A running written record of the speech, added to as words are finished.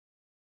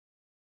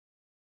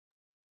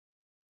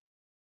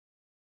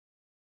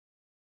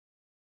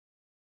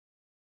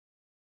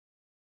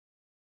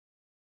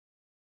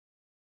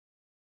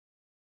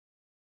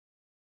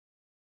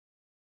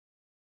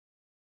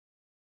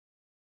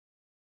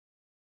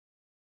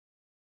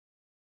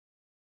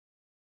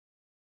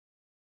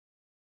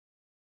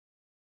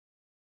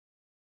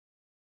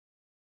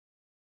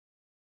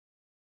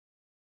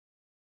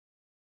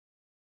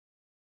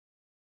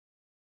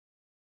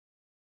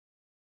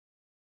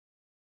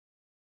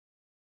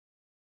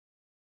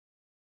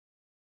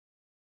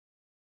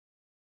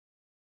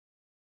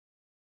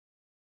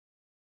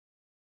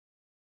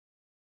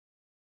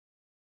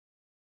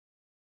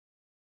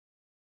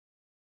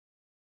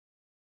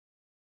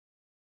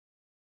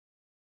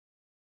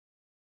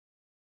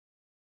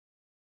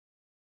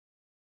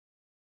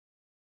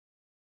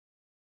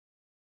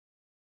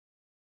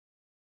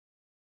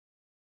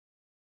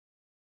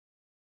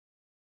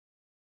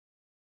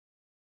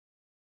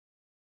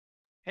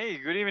Hey,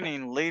 good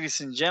evening,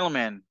 ladies and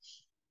gentlemen.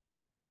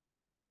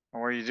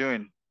 How are you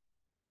doing?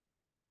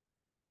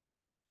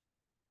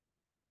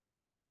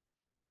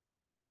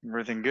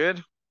 Everything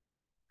good?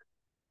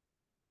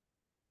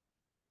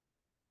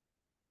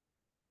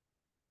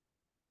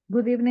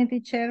 Good evening,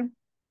 teacher.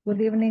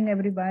 Good evening,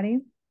 everybody.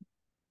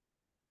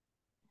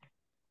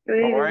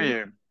 How are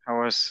you? How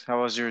was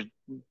your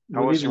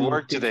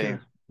work today?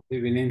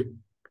 Good evening.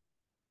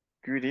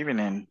 Good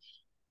evening.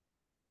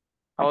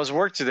 How was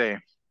work today?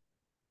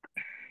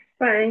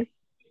 Fine.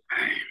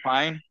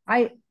 Fine.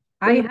 I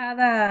had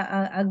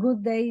a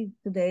good day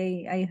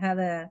today. I had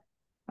a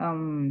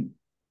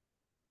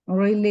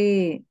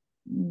really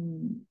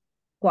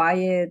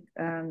quiet,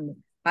 and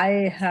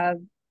I have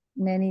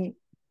many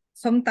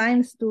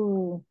sometimes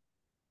to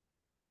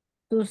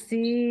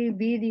see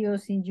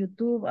videos in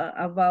YouTube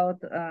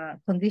about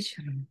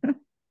condition.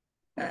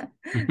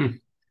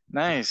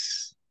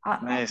 Nice.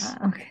 Nice.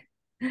 Okay.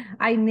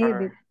 I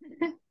need it.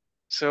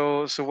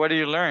 So what do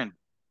you learn?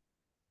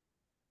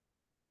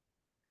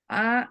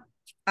 I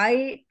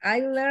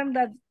learned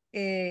that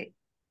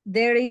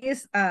there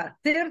is a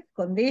third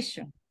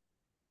condition,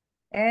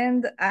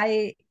 and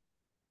I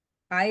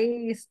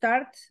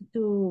start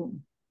to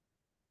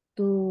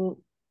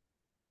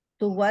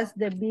watch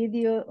the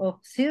video of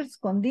third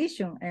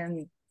condition,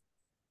 and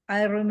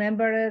I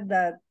remember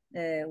that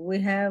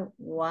we have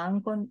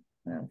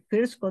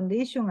first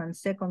condition and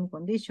second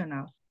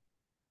conditional,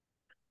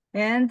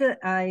 and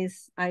I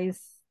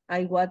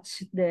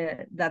watch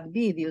that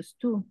videos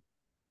too.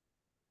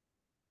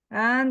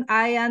 And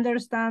I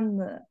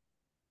understand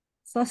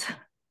so.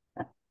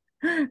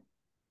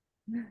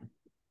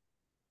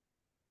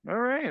 All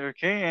right,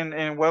 okay.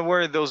 And what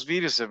were those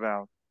videos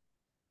about?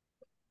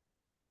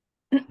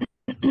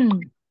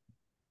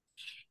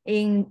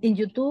 In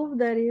YouTube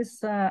there is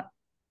there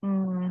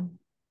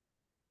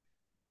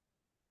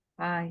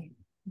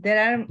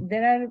are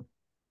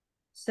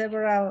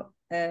several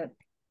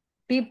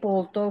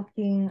people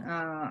talking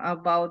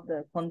about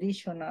the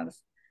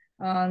conditionals,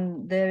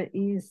 and there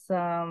is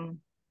I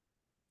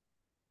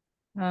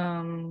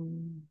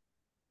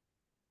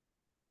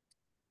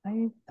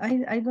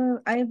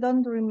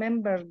don't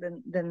remember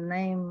the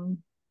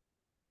name.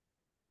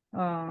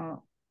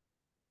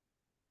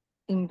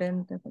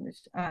 Invented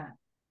condition.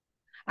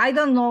 I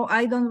don't know.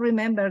 I don't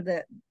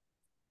remember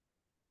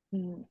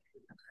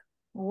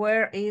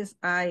where is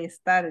I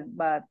started,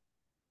 but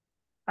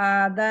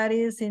that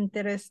is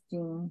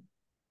interesting.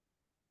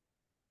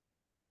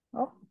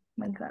 Oh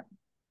my God.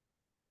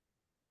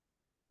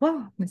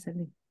 Oh, me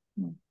salí.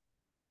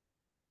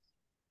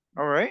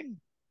 All right.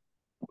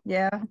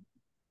 Yeah.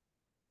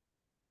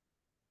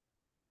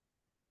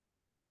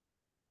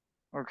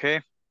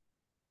 Okay.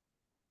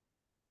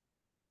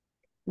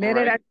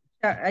 Later,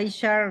 I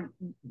share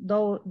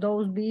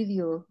those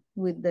videos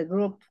with the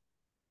group,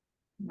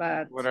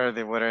 but What are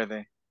they? What are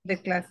they? the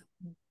class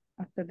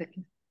after the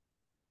class.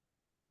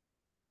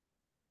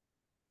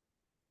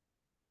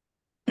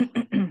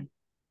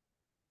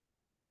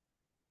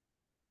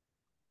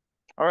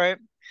 All right.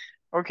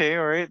 Okay,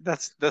 all right.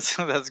 That's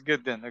that's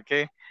good then.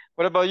 Okay.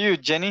 What about you,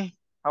 Jenny?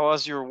 How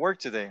was your work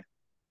today?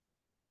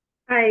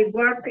 I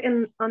work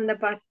on the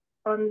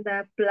platform.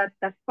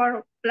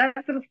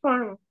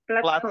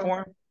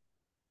 Platform?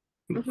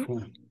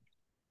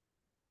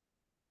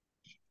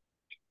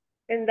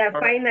 In the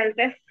final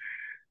test.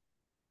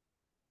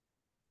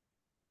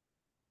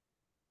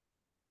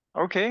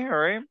 Okay, all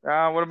right.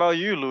 What about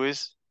you,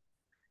 Luis?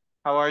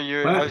 How are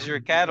you? Well, How's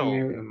your cattle?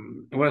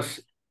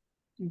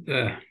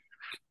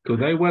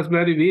 Today was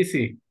very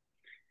busy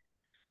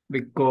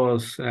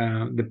because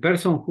the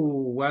person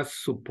who was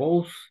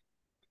supposed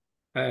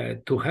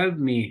to help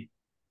me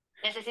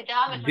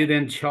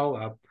didn't show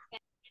up.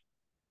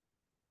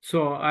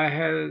 So I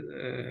had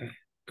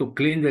to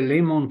clean the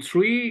lemon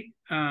tree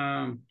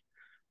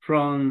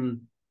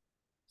from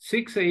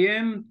 6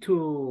 a.m.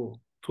 to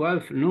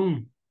 12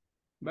 noon.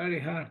 Very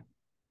hard,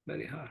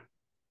 very hard.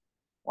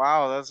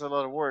 Wow, that's a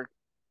lot of work.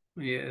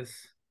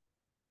 Yes.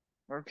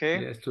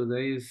 Okay. Yes,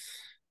 today is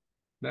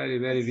very,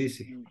 very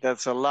busy.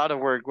 That's a lot of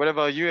work. What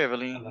about you,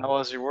 Evelyn? How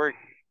was your work?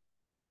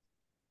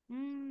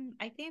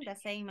 I think the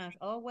same as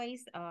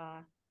always,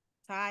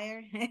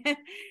 tired.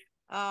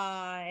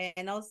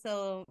 And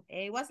also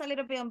it was a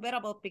little bit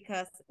unbearable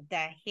because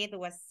the heat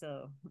was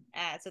so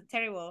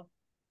terrible.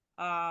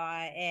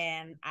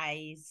 And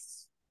I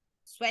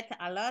sweat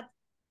a lot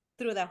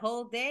through the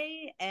whole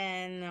day,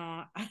 and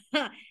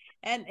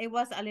and it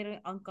was a little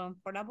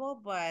uncomfortable,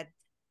 but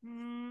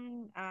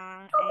and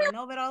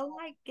overall,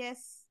 I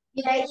guess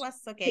it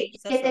was okay.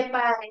 ¿Qué te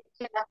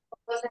parece las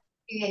cosas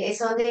que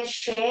son de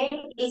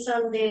Shane y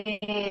son de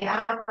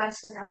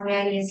Amazon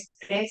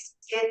Express?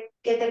 ¿Qué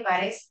te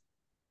parece?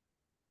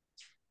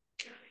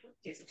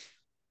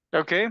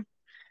 Okay.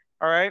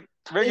 All right.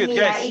 Very good,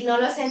 Mira, guys. y no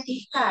lo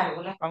sentís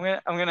caro. I'm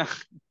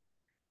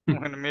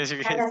gonna miss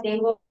you guys. La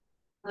tengo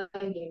que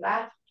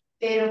llevar,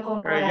 pero como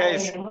All right, la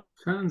guys. tenemos.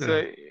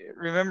 So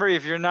remember,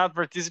 if you're not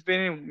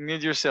participating,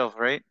 mute yourself,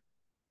 right?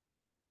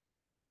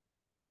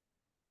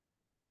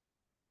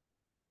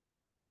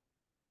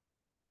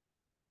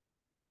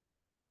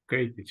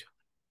 Okay, teacher.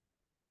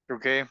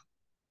 Okay.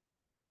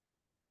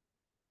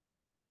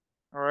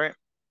 All right.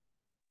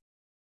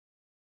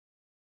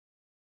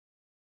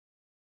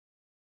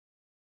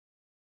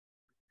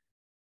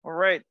 All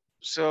right.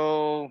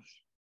 So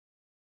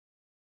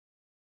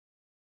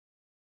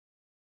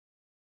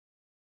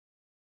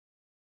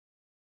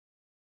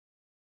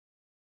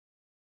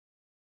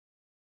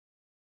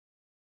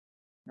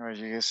all right,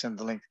 you guys send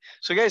the link.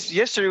 So guys,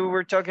 yesterday we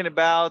were talking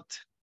about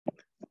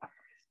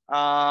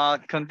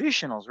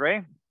conditionals,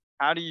 right?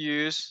 How to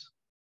use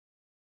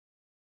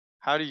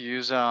hold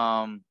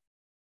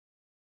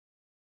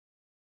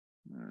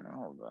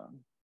on.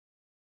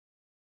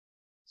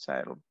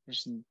 Title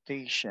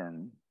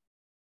presentation.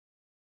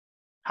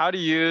 How to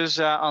use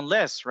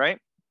unless, right?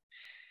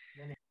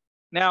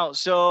 Now,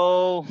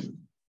 so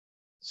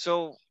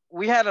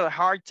we had a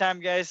hard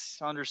time, guys,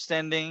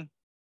 understanding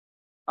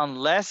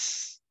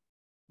unless.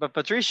 But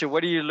Patricia,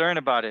 what do you learn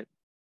about it?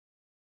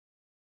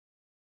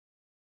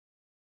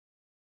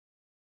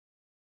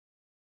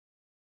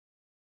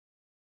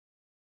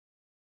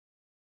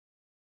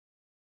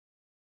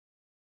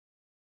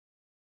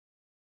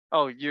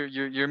 Oh,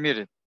 you're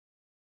muted.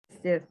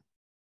 Yes.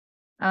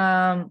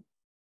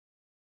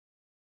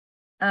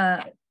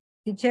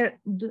 Teacher,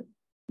 do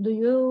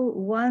you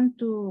want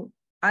to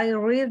I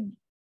read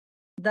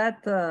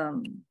that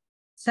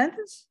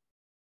sentence?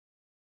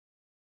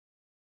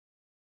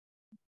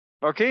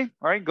 Okay,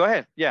 all right, go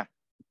ahead. Yeah,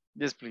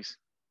 yes, please.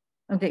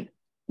 Okay,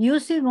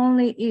 using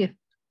only if.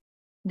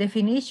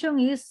 Definition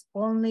is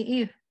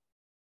only if.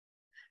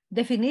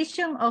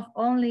 Definition of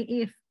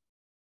only if.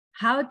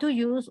 How to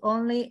use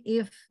only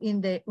if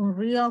in the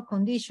unreal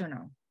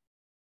conditional.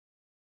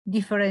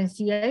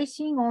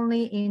 Differentiating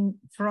only in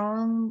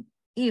from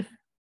if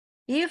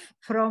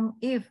from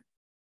if.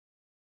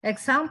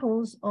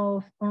 Examples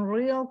of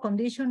unreal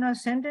conditional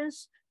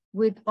sentence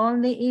with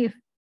only if.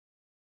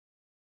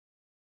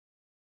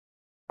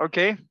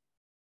 Okay,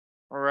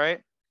 all right,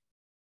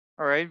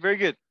 very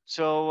good.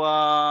 So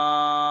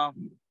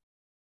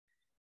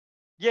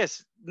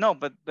yes, no,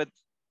 but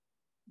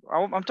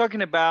I'm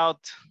talking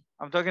about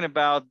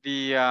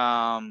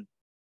the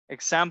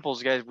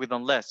examples, guys, with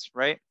unless,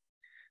 right?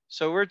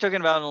 So we're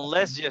talking about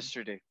unless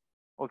yesterday,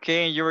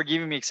 okay, and you were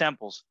giving me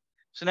examples.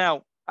 So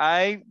now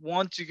I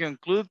want to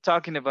conclude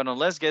talking about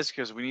unless, guys,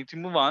 because we need to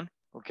move on,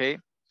 okay?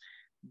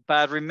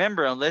 But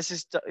remember, unless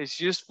it's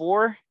used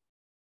for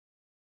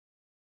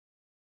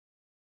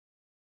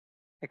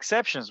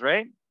exceptions,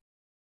 right?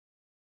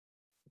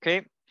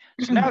 Okay.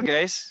 So now,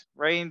 guys,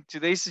 right, in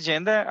today's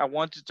agenda, I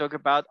want to talk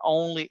about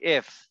only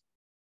if.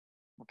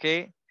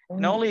 Okay.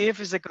 And only if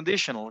is a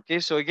conditional. Okay.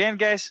 So again,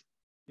 guys,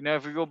 you know,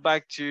 if we go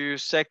back to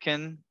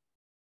second,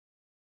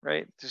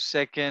 right, to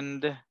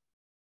second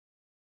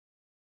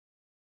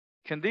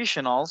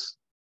conditionals,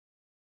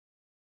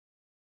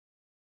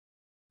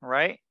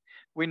 right,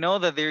 we know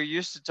that they're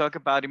used to talk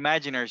about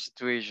imaginary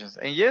situations.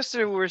 And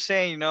yesterday we were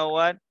saying, you know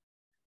what,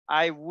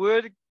 I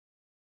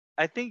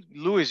think,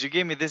 Luis, you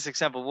gave me this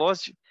example.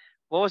 What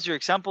was your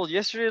example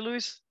yesterday,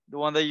 Luis? The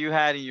one that you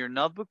had in your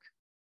notebook?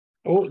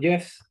 Oh,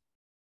 yes.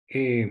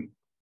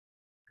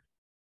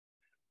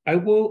 I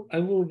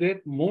will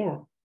get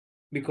more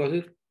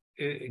because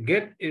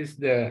get is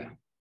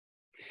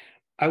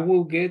I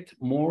will get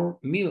more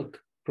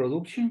milk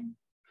production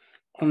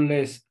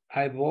unless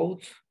I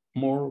bought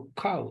more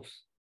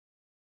cows.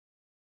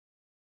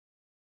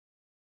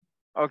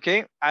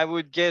 Okay, I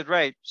would get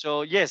right.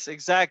 So yes,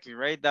 exactly,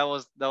 right? That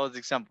was the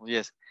example.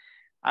 Yes.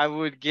 I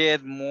would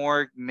get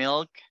more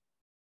milk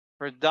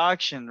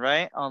production,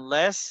 right?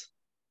 Unless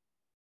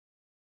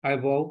I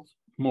bought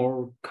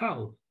more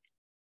cows.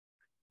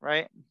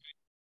 Right?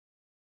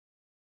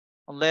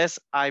 Unless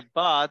I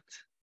bought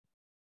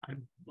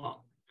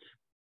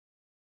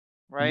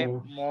right?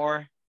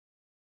 More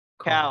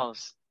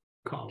cows.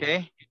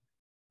 Okay.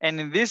 And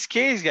in this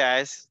case,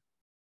 guys,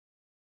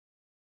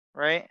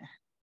 right?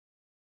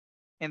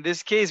 In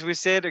this case, we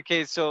said,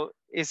 okay, so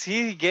is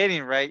he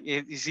getting, right?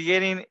 Is he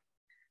getting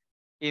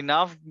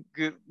enough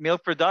good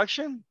milk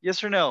production?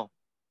 Yes or no?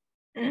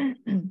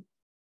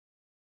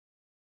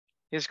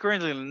 He's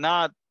currently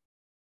not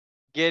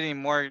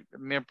getting more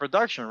milk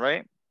production,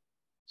 right?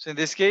 So in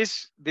this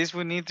case, this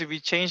would need to be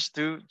changed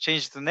to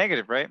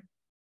negative, right?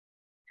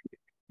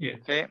 Yeah.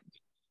 Okay.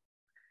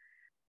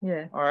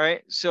 Yeah. All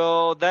right.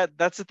 So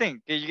that's the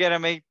thing. Okay, you gotta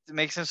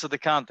make sense of the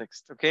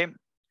context. Okay.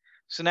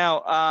 So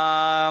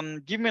now,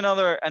 give me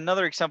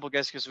another example,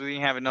 guys, because we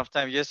didn't have enough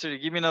time yesterday.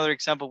 Give me another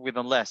example with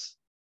unless.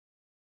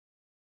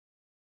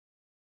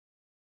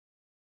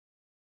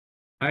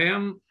 I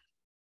am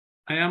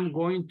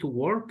going to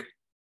work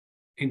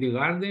in the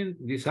garden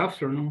this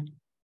afternoon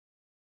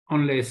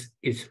unless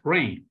it's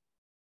rain.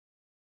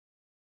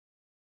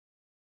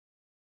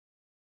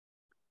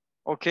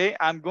 Okay,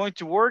 I'm going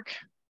to work.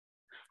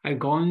 I'm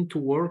going to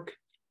work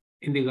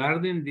in the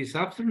garden this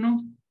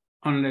afternoon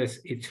unless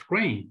it's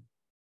rain.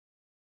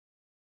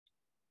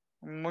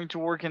 I'm going to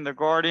work in the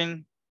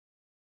garden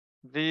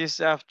this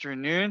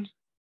afternoon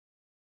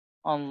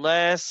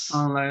unless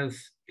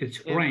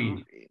it's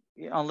rain.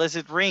 Unless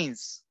it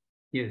rains.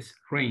 Yes,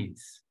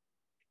 rains.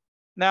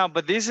 Now,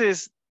 but this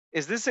is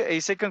this a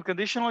second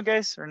conditional,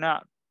 guys, or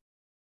not?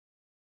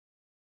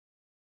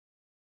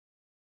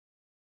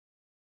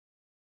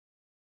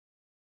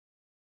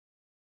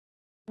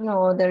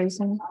 No, there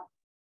isn't.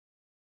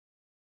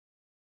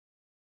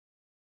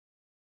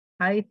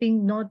 I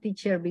think no,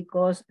 teacher,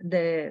 because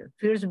the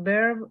first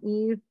verb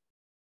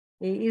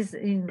is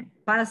in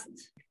past,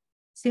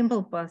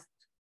 simple past.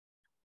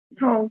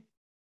 No.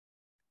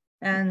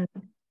 And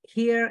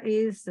here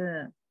is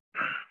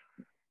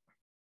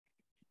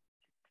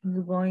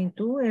going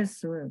to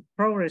is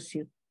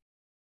progressive.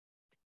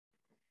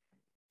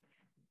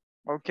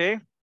 Okay.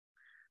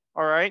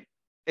 All right.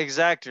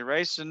 Exactly,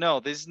 right? So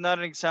no, this is not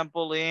an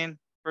example in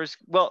first.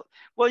 Well,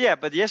 yeah,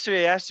 but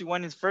yesterday I asked you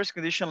one in first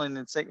conditional and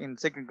in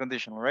second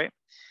conditional, right?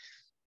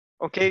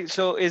 Okay,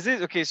 so is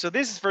this okay? So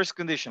this is first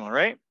conditional,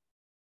 right?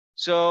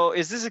 So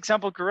is this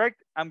example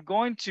correct? I'm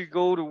going to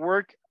go to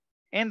work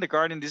in the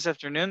garden this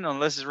afternoon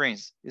unless it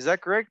rains. Is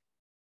that correct?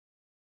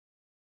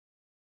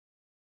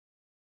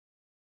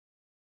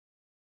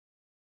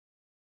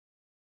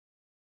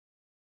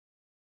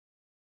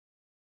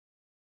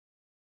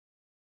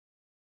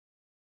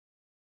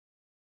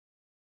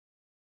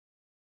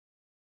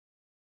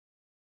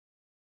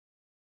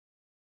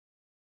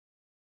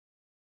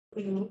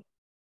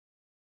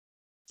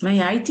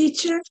 May I,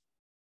 teacher?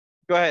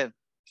 Go ahead.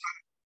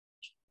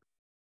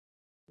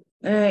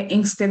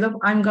 Instead of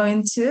I'm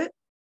going to,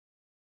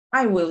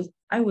 I will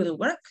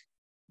work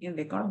in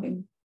the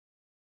garden.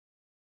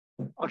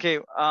 Okay,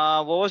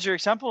 what was your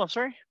example? I'm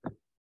sorry.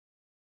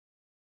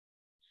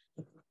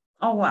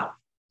 Oh, well,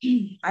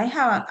 I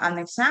have an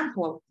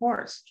example, of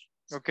course.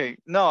 Okay,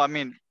 no, I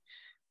mean,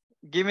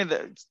 give me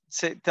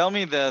tell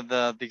me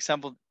the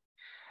example.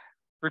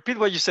 Repeat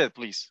what you said,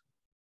 please.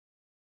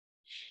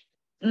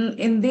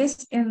 In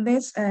this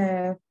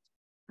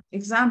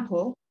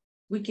example,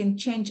 we can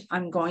change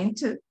I'm going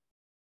to,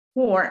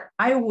 or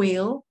I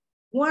will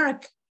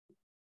work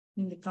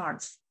in the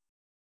cards.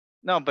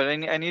 No, but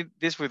I need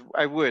this with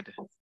I would.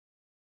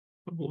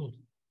 Oh.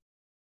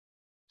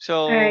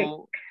 So I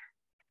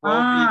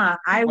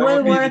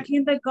will work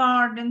in the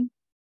garden.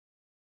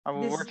 I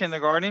will work in the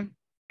garden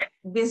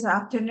this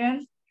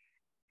afternoon.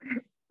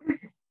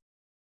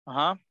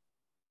 Uh-huh.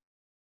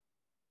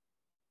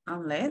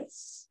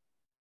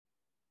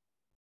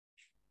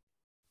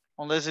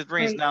 Unless it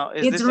rains. Now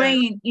is it this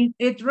rained.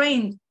 It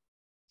rained.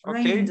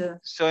 Okay. Rained.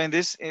 So in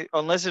this,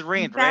 unless it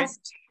rained, in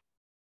past,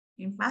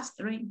 right? In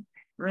past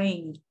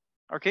rained.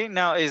 Okay.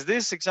 Now is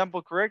this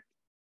example correct?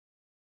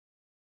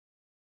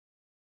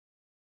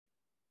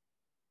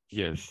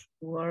 Yes.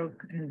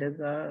 Work in the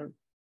garden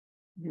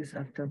this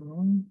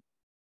afternoon.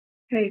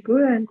 Very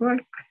good and work.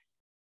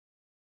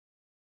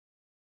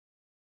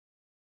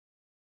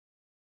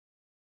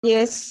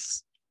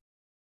 Yes,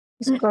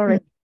 it's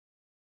correct.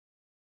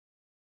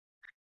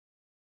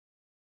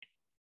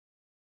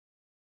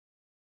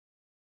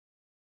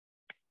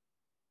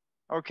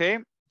 Okay.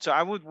 So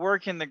I would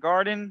work in the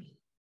garden.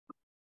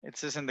 It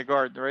says in the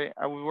garden, right?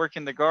 I would work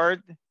in the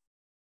garden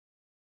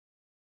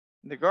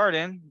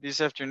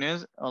this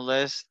afternoon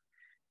unless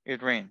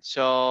it rains.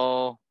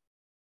 So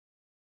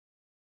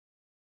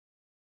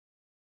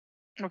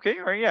okay,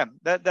 all right, yeah,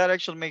 that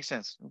actually makes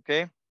sense.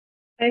 Okay.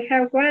 I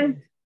have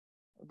one.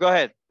 Go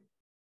ahead.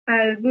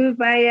 I will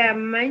buy a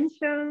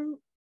mansion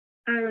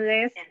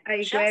unless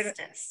I were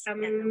a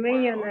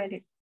millionaire.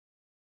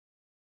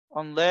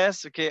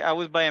 Unless, okay, I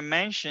would buy a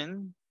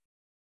mansion.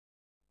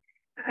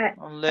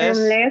 Unless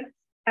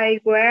I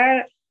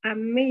were a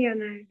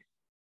millionaire.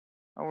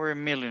 I were a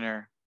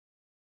millionaire.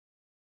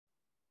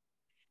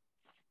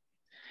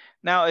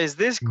 Now, is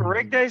this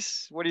correct,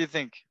 guys? What do you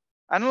think?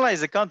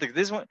 Analyze the context.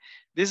 This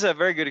is a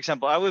very good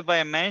example. I would buy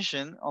a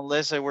mansion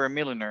unless I were a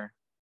millionaire.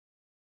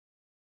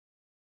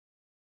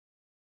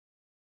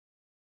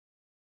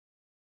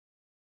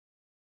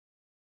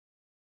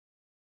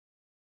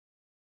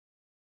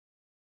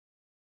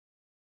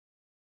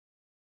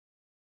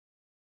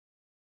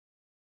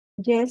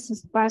 Yes,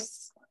 it's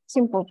past,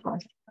 simple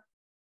past.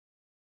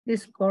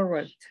 It's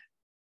correct.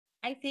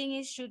 I think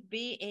it should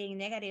be a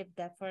negative,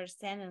 the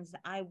first sentence.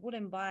 I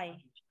wouldn't buy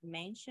a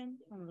mansion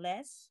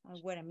unless I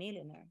were a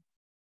millionaire.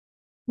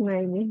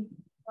 Maybe.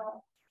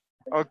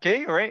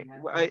 Okay, all right.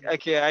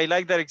 Okay, I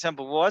like that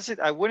example. What was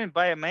it? I wouldn't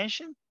buy a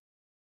mansion?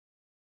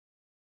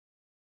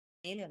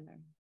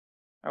 Millionaire.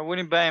 I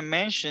wouldn't buy a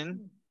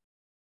mansion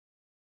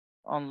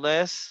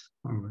unless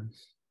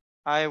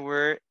I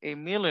were a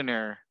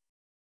millionaire.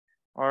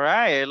 All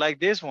right, I like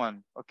this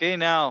one. Okay,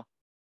 now,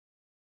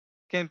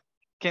 can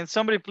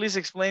somebody please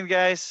explain,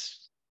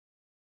 guys,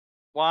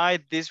 why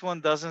this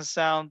one doesn't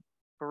sound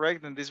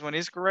correct and this one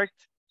is correct?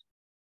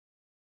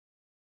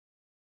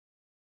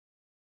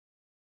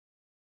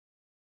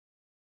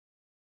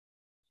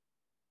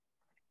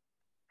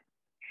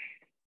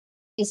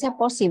 It's a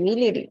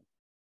possibility.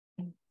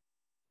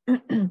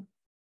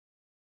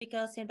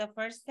 Because in the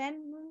first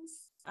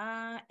sentence,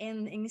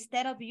 and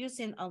instead of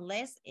using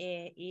unless,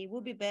 it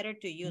would be better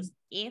to use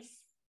if.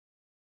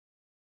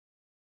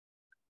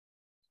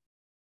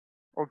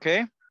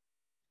 Okay.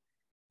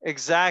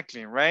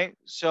 Exactly, right?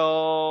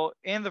 So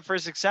in the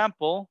first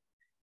example,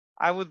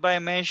 I would buy a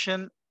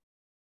mansion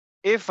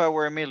if I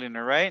were a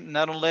millionaire, right?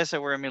 Not unless I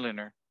were a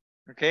millionaire,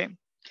 okay?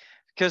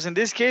 Because in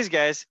this case,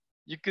 guys,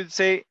 you could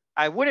say,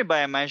 I wouldn't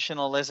buy a mansion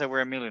unless I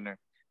were a millionaire.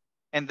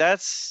 And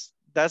that's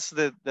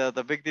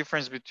the big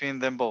difference between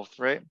them both,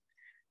 right?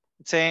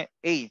 It's saying,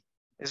 hey,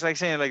 it's like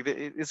saying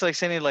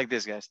it like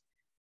this, guys.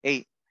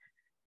 Hey,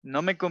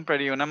 no me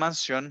compraría una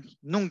mansión,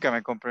 nunca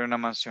me compraría una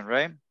mansión,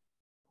 right?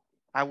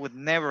 I would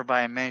never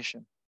buy a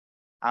mansion,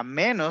 a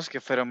menos que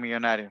fuera un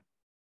millonario.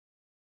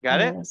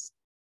 Got it? Yes.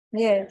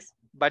 Yes.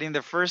 But in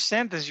the first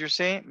sentence, you're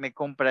saying, me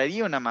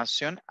compraría una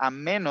mansión a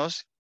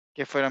menos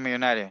que fuera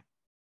millonario.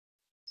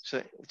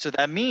 So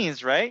that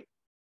means, right?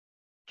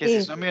 Que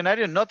si sos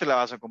millonario, no te la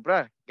vas a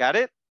comprar. Got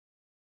it?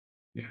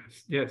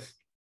 Yes, yes.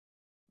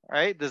 All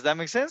right, does that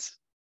make sense?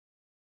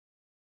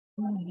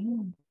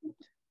 Mm-hmm.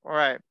 All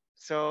right,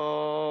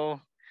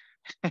 so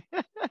if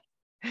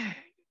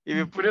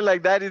you put it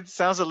like that, it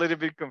sounds a little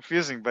bit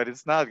confusing, but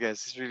it's not,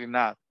 guys. It's really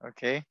not,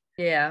 okay?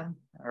 Yeah.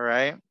 All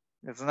right,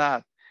 it's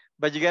not.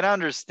 But you gotta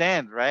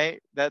understand,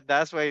 right?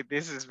 That's why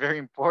this is very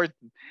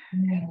important,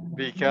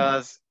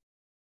 because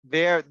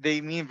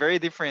they mean very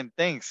different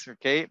things,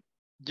 okay?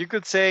 You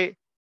could say,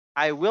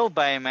 I will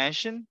buy a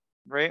mansion,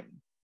 right?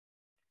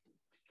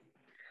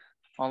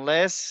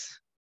 Unless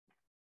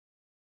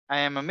I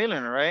am a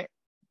millionaire, right?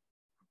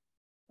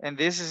 And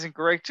this is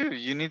incorrect too.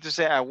 You need to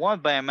say, I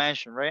won't buy a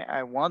mansion, right?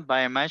 I won't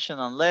buy a mansion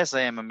unless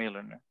I am a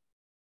millionaire,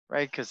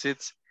 right? Because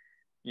it's,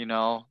 you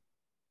know,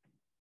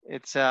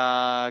 it's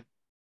an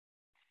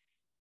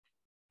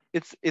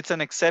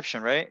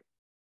exception, right?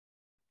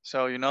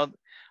 So,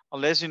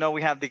 unless,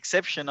 we have the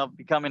exception of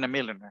becoming a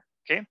millionaire,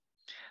 okay?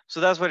 So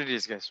that's what it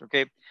is, guys,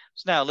 okay?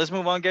 So now let's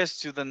move on, guys,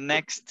 to the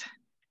next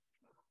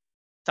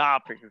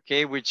topic,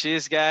 okay? Which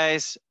is,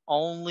 guys,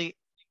 only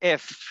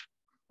if,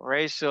 all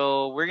right?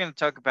 So we're going to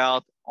talk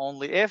about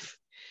only if,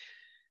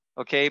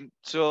 okay?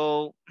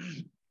 So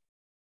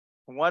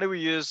what do we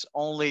use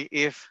only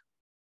if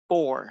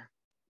for?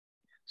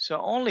 So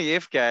only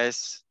if,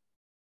 guys,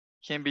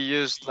 can be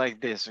used like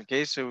this,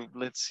 okay? So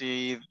let's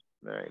see,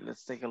 all right,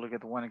 let's take a look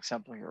at one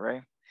example here,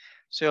 right?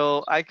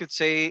 So I could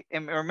say,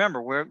 and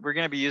remember, we're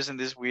going to be using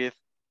this with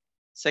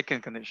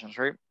second conditions,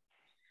 right?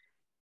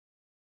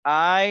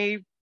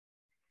 I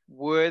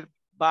would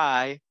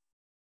buy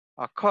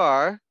a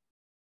car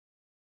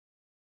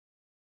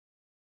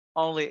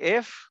only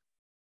if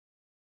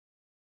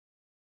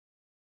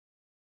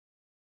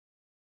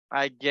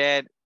I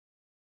get,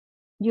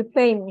 You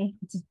pay me.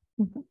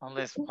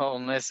 unless,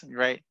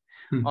 right?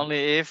 Hmm.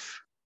 Only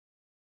if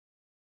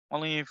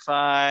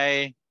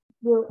I,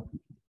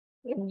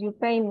 If you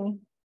pay me.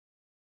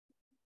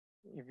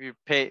 if you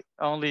pay,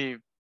 only if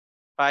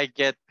I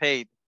get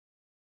paid.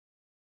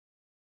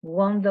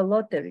 Won the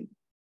lottery.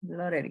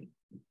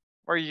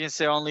 Or you can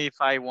say only if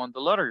I won the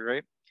lottery,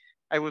 right?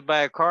 I would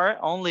buy a car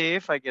only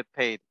if I get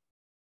paid.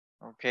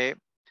 Okay.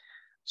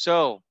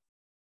 So,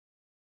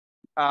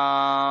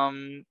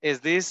 is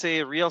this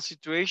a real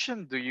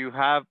situation?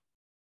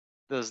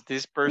 Does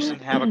this person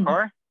have a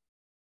car?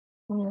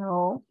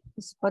 No,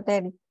 it's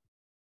pathetic.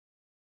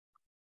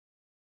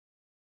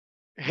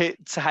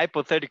 It's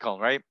hypothetical,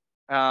 right?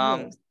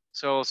 Yes.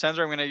 So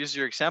Sandra, I'm going to use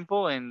your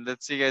example and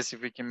let's see, guys,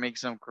 if we can make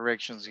some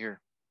corrections here.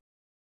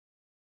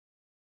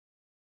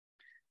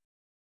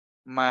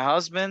 My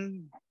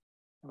husband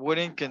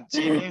wouldn't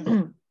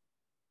continue.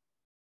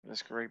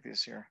 Let's correct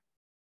this here.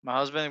 My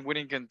husband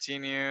wouldn't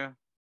continue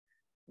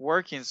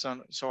working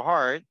so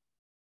hard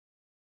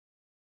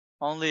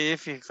only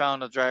if he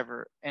found a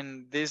driver.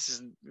 And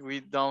we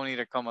don't need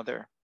a comma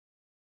there.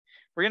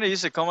 We're going to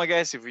use a comma,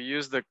 guys, if we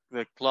use the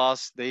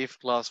clause, the if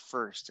clause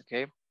first,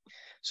 okay?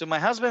 So my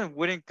husband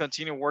wouldn't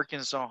continue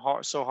working so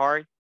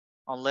hard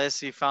unless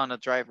he found a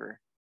driver.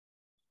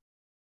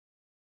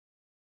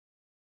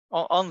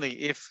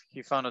 Only if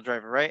he found a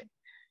driver, right?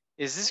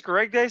 Is this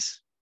correct,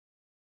 guys?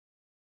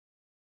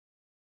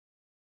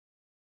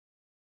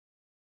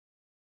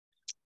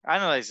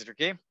 Analyze it,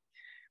 okay?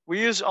 We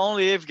use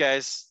only if,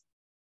 guys,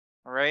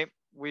 all right?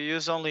 We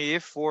use only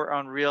if for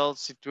unreal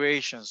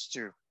situations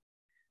too,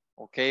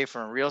 okay?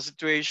 For unreal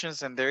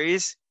situations, and there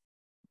is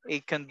a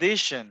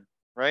condition,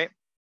 right?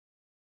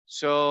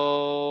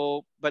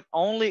 So, but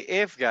only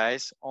if,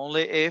 guys,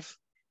 only if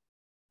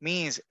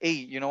means, hey,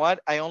 you know what?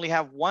 I only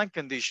have one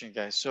condition,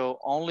 guys. So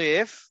only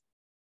if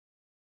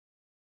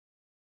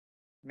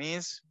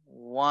means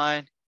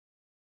one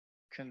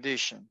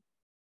condition,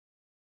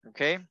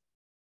 okay?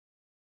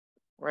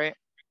 Right?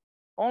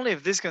 Only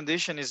if this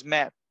condition is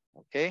met,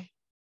 okay?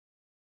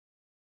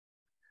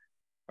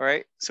 All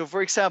right, so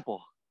for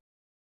example,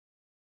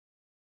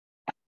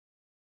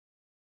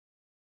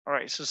 all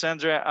right, so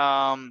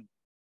Sandra,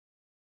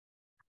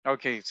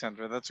 okay,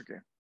 Sandra, that's okay.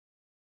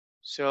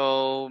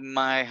 So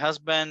my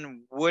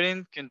husband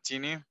wouldn't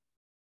continue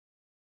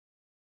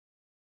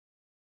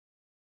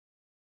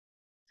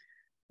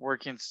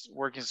working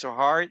so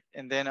hard,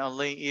 and then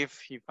only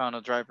if he found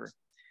a driver.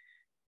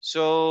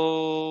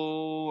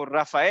 So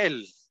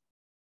Rafael,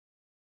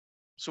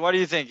 So what do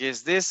you think?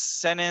 Is this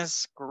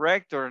sentence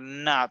correct or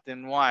not,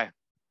 and why?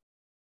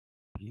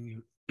 I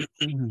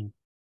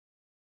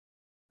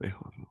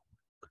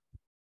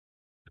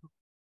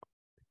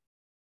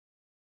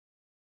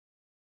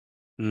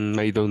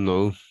don't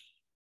know.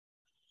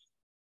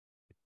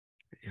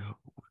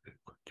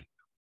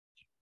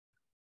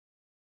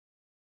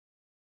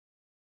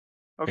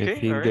 Okay, I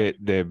think that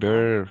the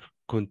verb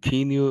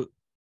continue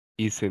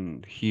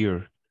isn't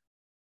here.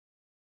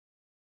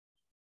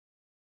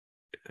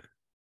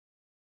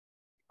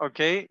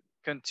 Okay,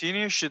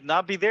 continue should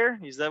not be there.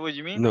 Is that what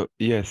you mean? No,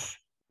 yes,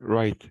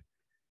 right.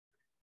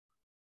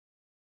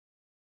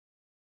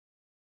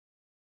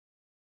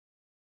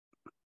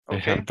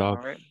 Okay, I have doubt.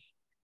 all right.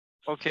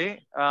 Okay,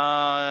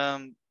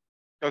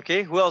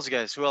 okay, who else,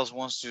 guys? Who else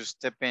wants to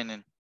step in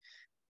and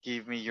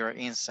give me your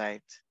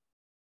insight?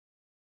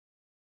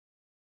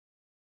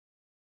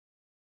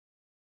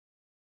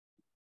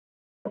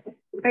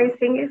 I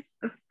think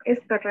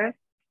it's correct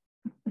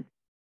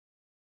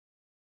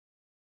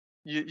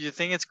You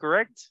think it's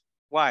correct?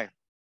 Why?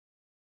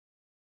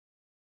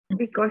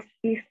 because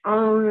it's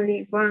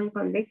only one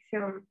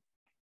connection.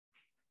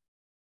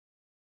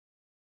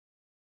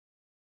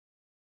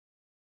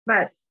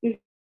 But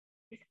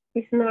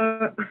it's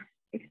not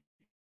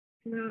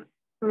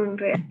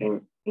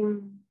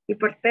in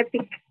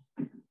hypothetical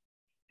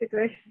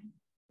situation.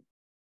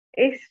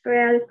 It's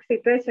real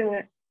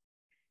situation.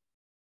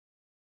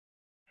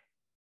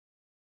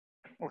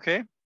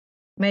 Okay.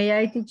 May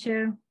I,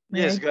 teacher?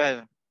 Yes, go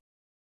ahead.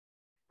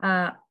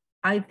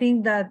 I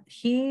think that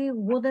he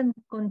wouldn't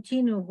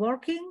continue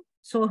working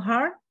so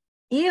hard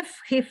if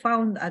he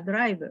found a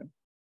driver.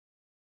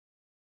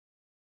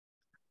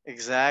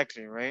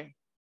 Exactly, right?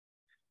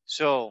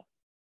 So,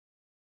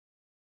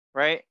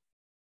 right,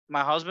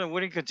 my husband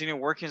wouldn't continue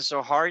working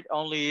so hard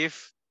only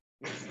if,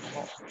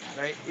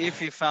 right, if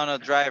he found a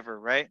driver,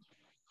 right?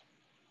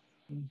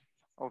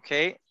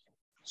 Okay,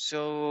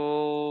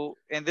 so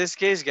in this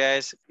case,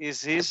 guys,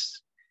 is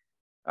his,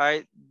 all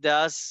right,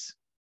 does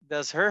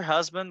her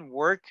husband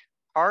work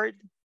hard?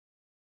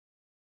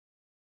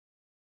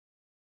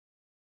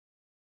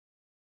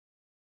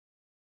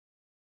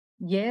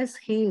 Yes,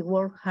 he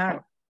worked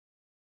hard.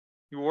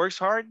 He works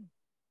hard?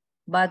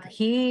 But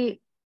he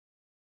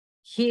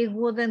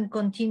wouldn't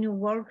continue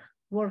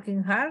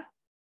working hard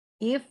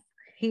if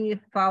he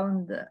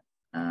found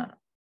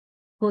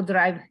who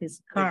drive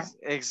his car.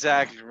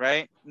 Exactly,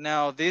 right?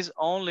 Now, this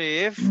only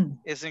if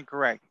is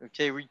incorrect.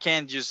 Okay, we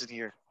can't use it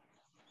here.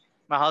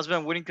 My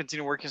husband wouldn't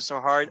continue working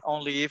so hard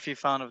only if he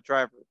found a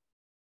driver.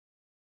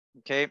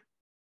 Okay.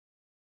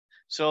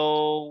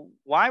 So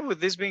why would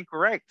this be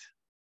incorrect?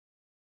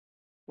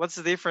 What's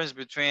the difference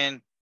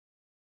between,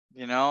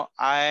 you know,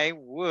 I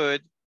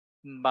would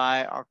buy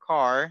a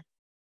car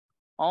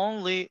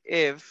only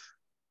if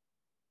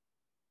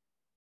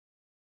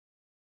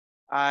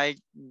I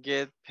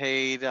get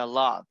paid a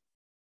lot?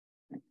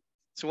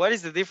 So what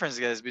is the difference,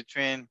 guys,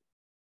 between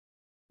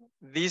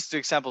these two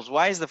examples?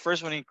 Why is the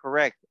first one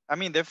incorrect? I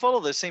mean, they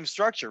follow the same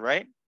structure,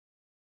 right?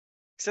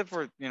 Except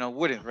for, you know,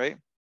 wouldn't, right?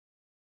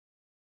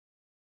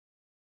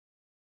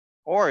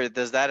 Or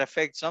does that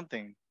affect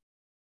something?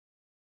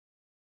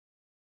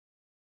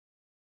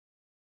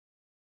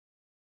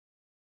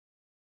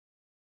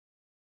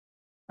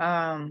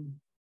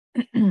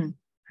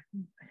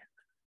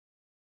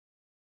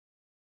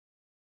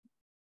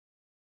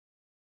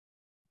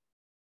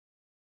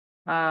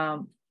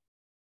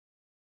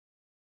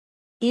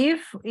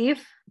 If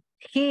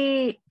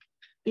he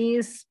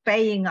is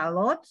paying a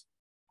lot,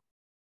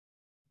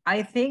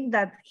 I think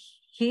that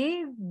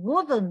he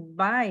wouldn't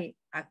buy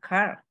a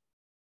car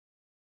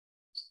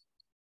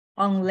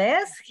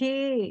unless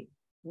he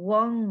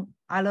won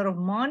a lot of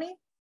money.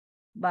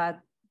 But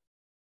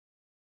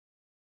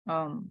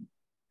all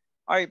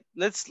right,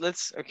 let's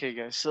okay,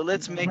 guys, so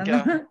let's make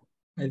a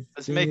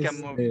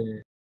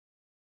movie.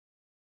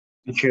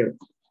 Sure.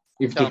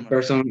 If the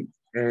person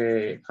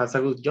has a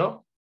good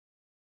job,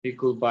 he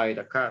could buy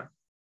the car.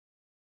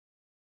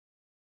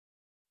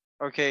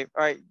 Okay,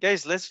 all right,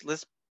 guys,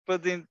 let's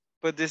put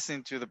this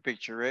into the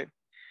picture, right?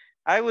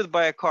 I would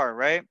buy a car,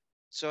 right?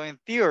 So in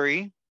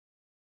theory,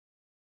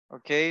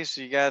 okay,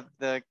 so you got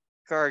the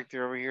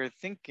character over here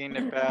thinking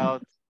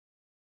about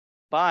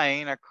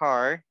buying a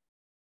car,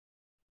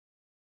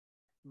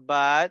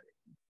 but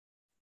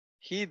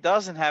he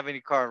doesn't have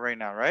any car right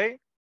now, right?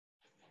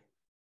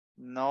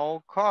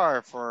 No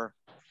car for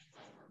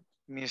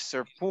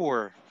Mr.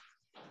 Poor,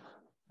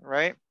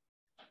 right?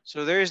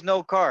 So there is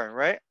no car,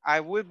 right? I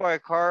would buy a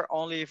car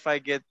only if I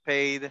get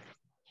paid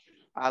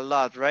a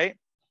lot, right?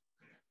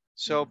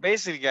 So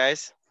basically,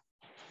 guys,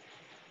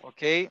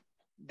 okay,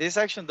 this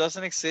action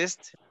doesn't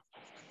exist,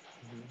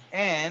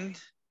 and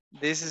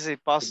this is a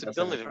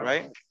possibility,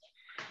 right?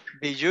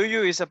 The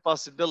yuyu is a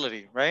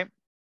possibility, right?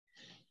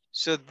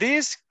 So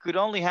this could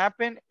only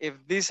happen if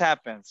this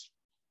happens.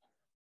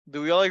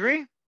 Do we all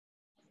agree?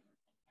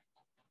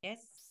 Yes.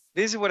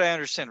 This is what I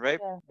understand, right?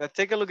 Yeah. But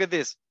take a look at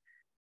this.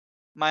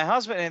 My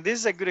husband, and this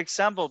is a good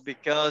example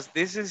because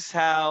this is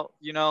how,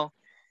 you know,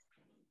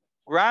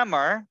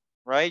 grammar,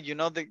 right? You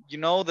know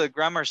the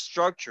grammar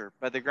structure,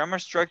 but the grammar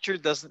structure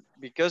doesn't,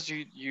 because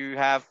you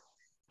have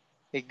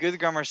a good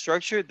grammar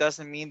structure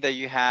doesn't mean that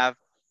you have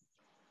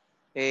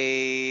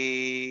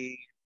a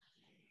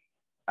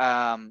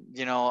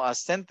a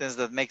sentence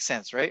that makes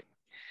sense, right?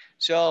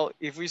 So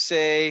if we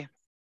say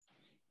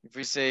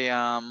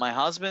my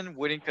husband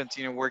wouldn't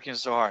continue working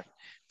so hard.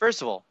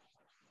 First of all,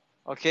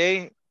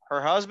 okay,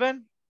 her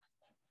husband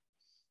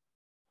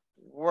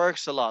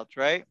works a lot,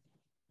 right?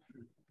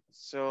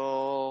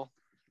 So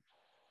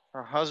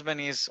her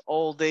husband is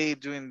all day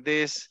doing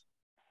this,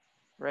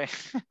 right?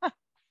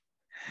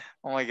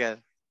 Oh my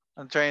God,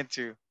 I'm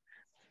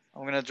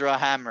gonna draw a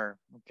hammer,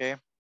 okay?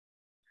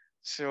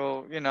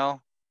 So,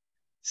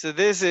 so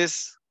this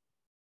is,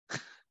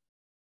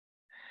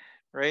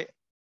 right?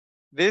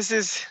 This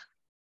is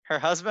her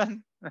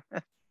husband,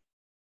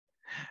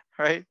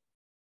 right?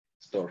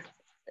 Store.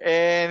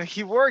 And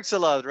he works a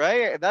lot,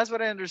 right? That's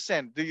what I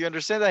understand. Do you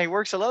understand that he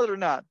works a lot or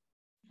not?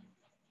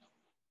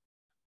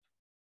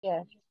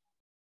 Yes.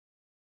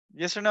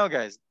 Yes or no,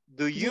 guys?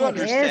 Do you Yes,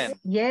 understand?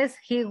 yes,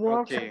 he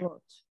works Okay. a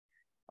lot.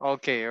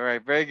 Okay, all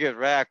right, very good,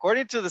 right?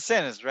 According to the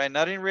sentence, right?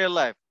 Not in real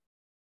life.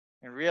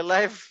 In real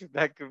life,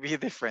 that could be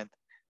different.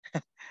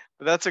 But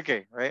that's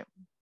okay, right?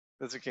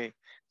 That's okay.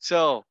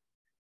 So,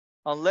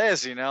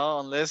 unless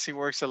he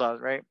works a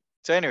lot, right?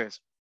 So anyways,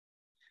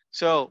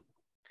 so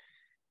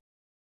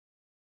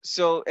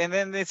and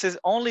then it says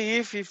only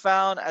if he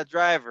found a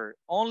driver.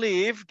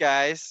 Only if,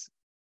 guys,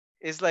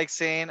 is like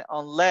saying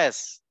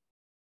unless.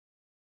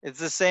 It's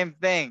the same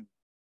thing.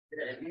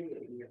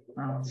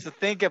 So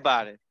think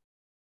about it.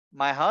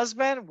 My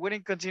husband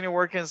wouldn't continue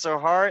working so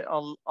hard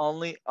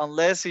only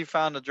unless he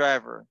found a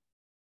driver.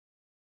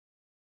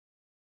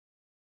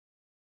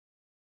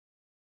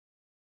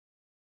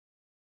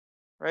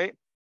 Right?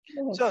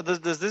 Yes. So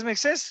does this make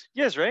sense?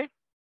 Yes, right?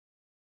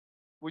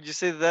 Would you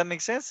say that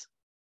makes sense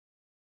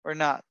or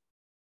not?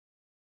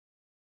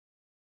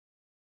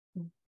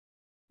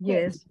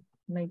 Yes,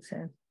 makes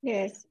sense.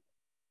 Yes.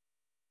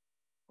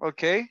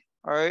 Okay,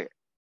 all right.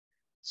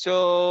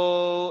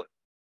 So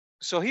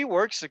he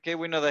works, okay?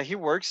 We know that he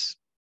works,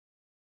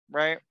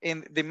 right?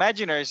 In the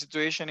imaginary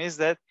situation is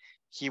that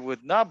he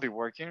would not be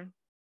working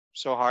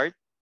so hard,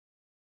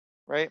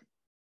 right?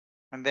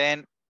 And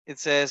then it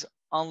says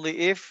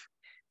only if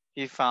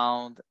he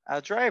found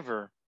a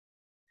driver.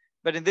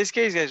 But in this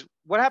case, guys,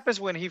 what happens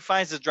when he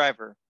finds a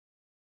driver?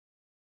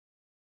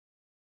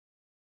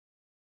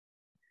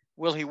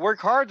 Will he work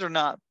hard or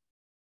not?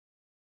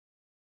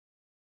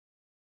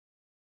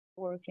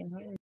 Working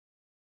hard.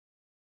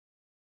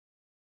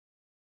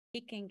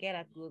 He can get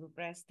a good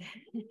rest.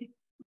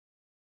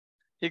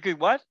 He could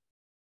what?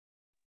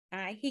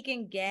 He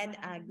can get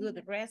a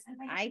good rest.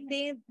 I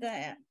think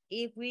that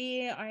if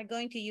we are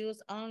going to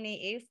use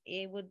only if,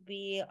 it would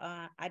be,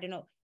 I don't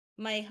know,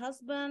 my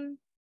husband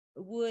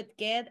would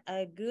get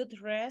a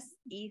good rest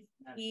if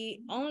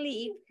he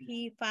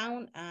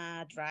found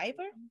a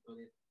driver.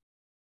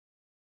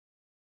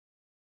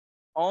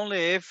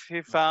 Only if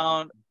he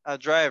found a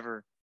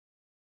driver.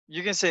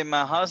 You can say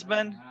my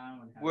husband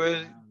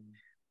would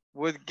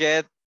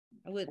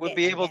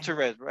be able to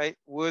rest, right?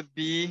 Would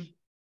be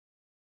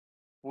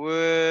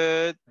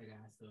able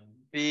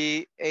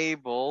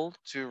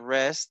to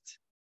rest,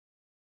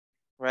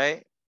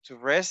 right? To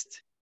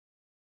rest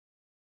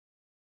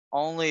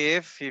only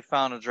if he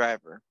found a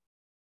driver.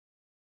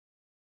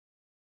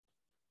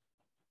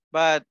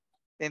 But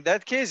in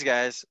that case,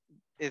 guys,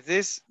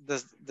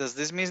 does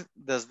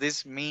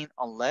this mean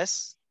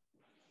unless?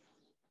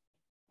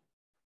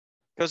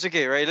 Because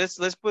okay, right?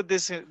 Let's put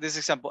this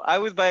example. I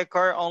would buy a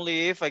car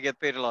only if I get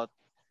paid a lot,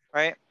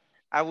 right?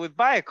 I would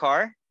buy a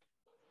car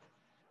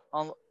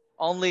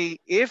only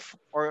if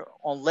or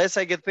unless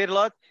I get paid a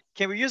lot.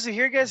 Can we use it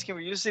here, guys? Can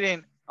we use it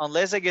in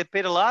unless I get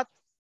paid a lot?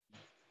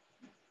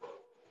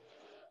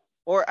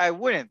 Or I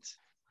wouldn't.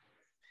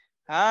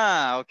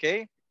 Ah,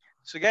 okay.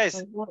 So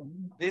guys,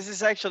 this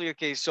is actually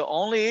okay. So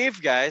only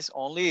if, guys,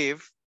 only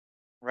if,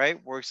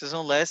 right? Works as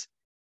unless,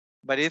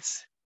 but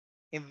it's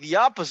in the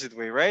opposite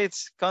way, right?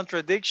 It's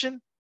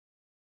contradiction,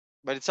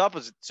 but it's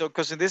opposite. So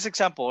because in this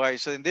example, right?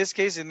 So in this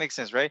case, it makes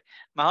sense, right?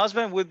 My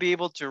husband would be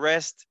able to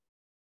rest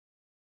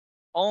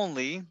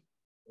only,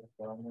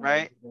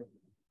 right?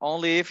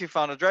 Only if he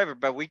found a driver,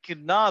 but we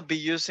could not be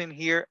using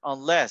here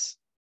unless,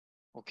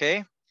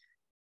 okay?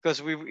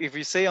 Because if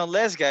we say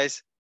unless,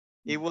 guys,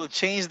 it will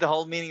change the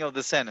whole meaning of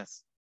the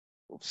sentence.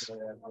 Oops.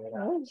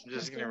 I'm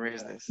just gonna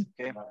erase this,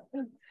 okay?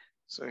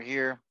 So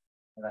here,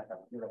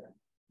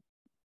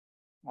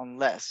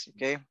 unless,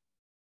 okay?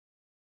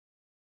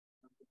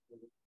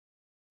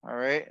 All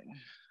right.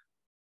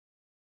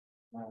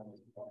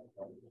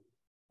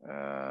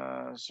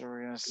 So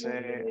we're gonna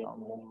say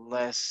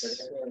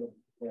unless.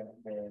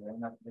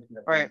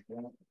 All right.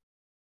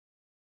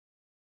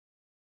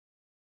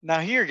 Now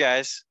here,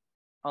 guys,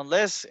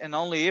 unless and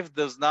only if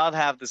does not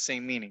have the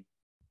same meaning,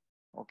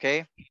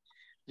 okay?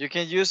 You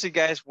can use it,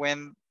 guys,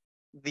 when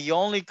the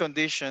only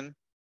condition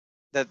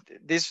that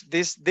this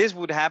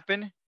would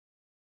happen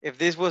if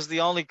this was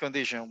the only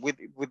condition with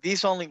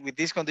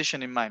this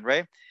condition in mind,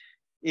 right?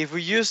 If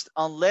we used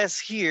unless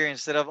here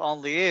instead of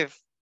only if,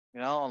 you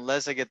know,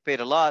 unless I get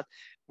paid a lot,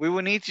 we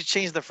would need to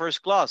change the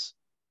first clause.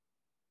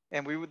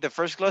 And the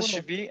first clause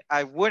should be,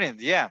 I wouldn't,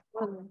 yeah.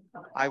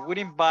 I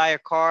wouldn't buy a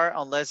car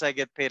unless I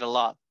get paid a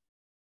lot.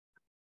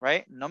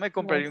 Right? No me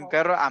compraría un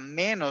carro a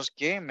menos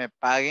que me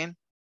paguen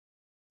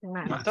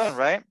un montón,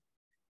 right?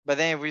 But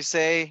then if we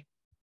say,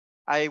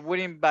 I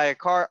wouldn't buy a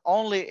car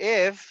only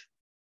if,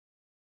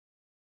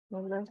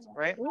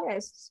 right?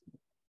 Yes.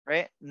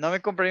 Right? No me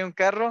compraría un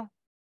carro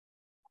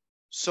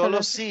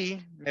solo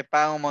si me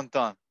pagan un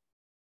montón.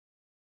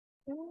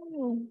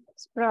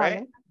 It's probably.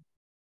 Right?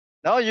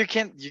 No, you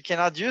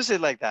cannot use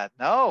it like that.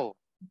 No.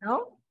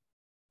 No?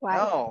 Why?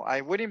 No,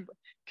 I wouldn't,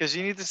 because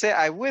you need to say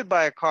I would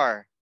buy a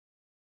car.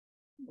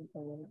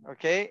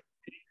 Okay?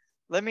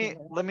 Let me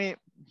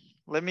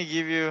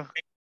give you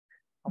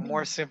a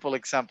more simple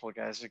example,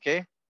 guys,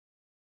 okay?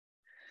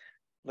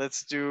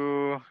 Let's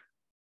do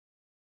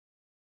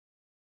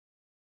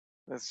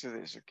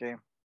this, okay?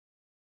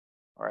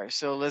 All right,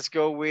 so let's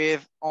go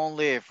with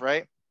only if,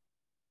 right?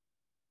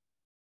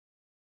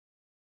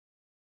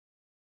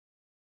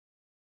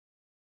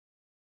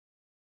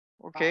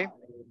 Okay.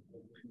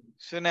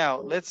 So now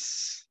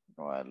let's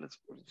go ahead, let's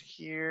put it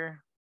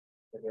here.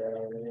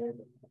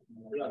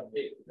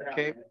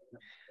 Okay.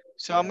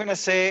 So I'm gonna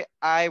say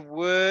I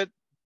would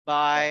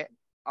buy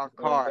a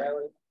car.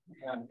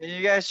 And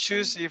you guys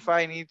choose if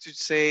I need to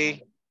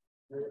say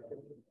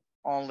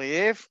only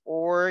if,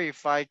 or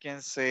if I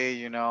can say,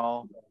 you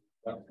know,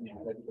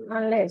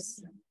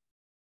 Unless.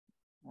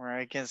 or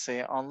I can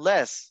say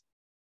unless.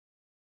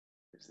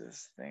 There's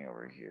this thing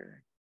over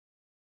here.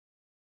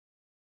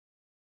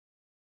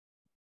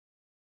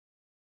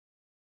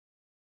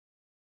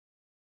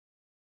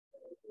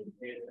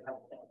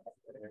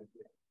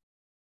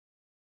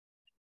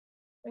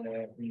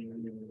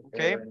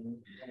 Okay.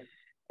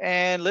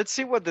 And let's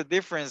see what the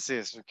difference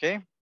is,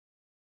 okay?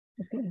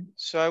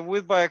 So I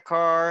would buy a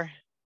car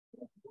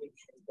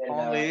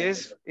only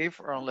is if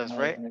or unless,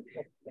 right?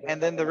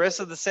 And then the rest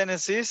of the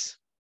sentence is?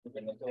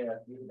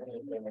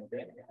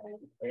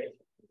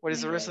 What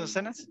is the rest of the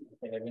sentence?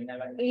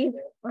 If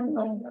or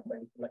no.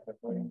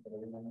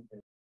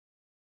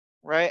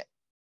 Right?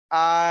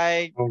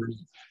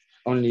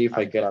 Only if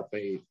I get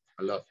paid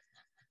a lot.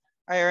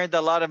 I earned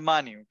a lot of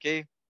money,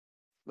 okay?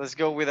 Let's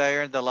go with I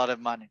earned a lot of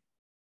money.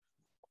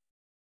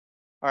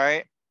 All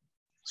right.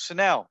 So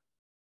now,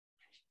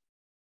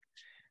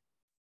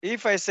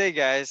 if I say,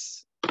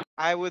 guys,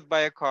 I would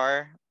buy a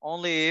car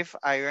only if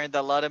I earned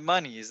a lot of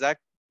money. Is that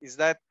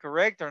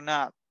correct or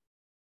not?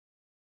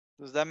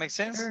 Does that make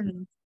sense?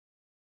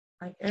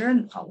 I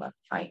earn a lot.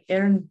 I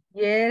earn.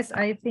 Yes,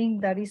 I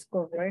think that is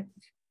correct.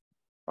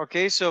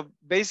 Okay, so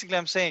basically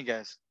I'm saying,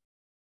 guys,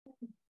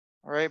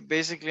 all right,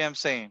 basically I'm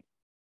saying,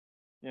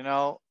 you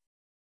know,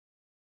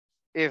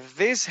 if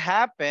this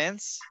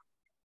happens,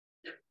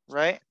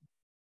 right?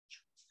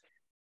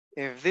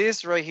 If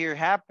this right here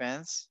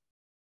happens,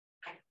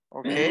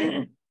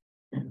 okay.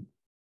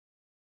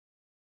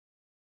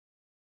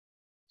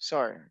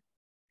 Sorry.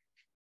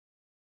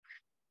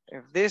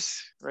 If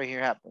this right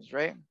here happens,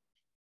 right?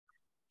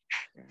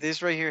 If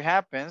this right here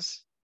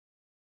happens,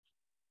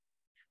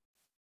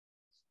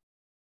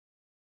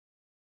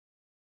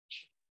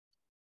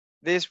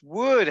 this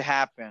would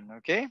happen,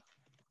 okay?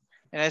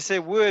 And I say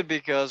would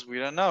because we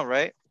don't know,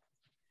 right?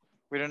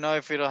 We don't know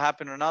if it'll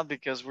happen or not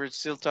because we're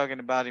still talking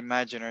about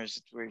imaginary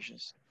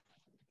situations.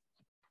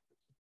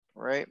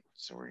 Right?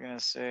 So we're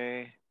gonna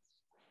say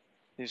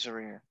this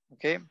over here,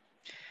 okay?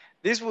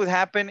 This would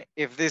happen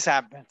if this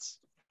happens,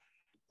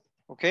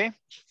 okay?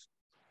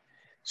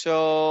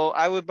 So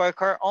I would buy a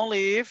car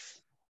only if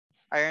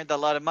I earned a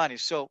lot of money.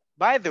 So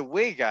by the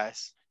way,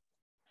 guys,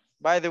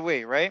 by the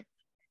way, right?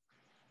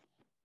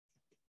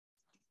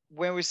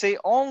 When we say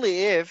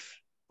only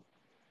if,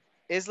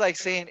 it's like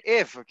saying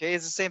if, okay?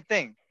 It's the same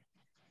thing.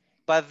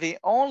 But the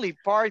only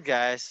part,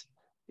 guys,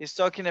 is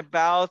talking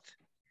about,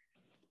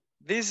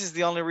 this is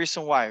the only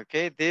reason why,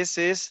 okay? This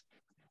is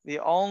the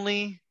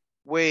only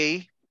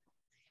way,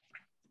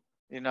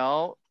 you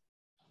know,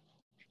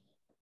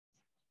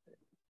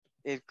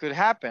 it could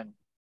happen,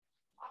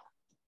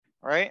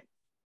 right?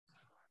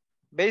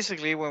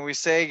 Basically, when we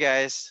say,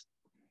 guys,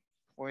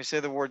 when we say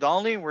the word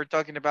only, we're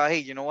talking about, hey,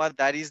 you know what?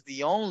 That is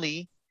the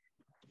only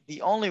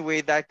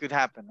way that could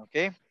happen,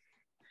 okay?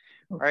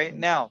 All right,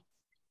 now,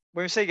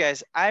 when we say,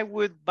 guys, I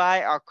would buy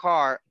a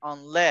car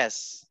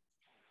unless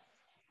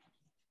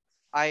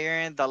I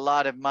earned a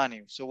lot of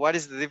money. So what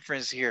is the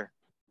difference here?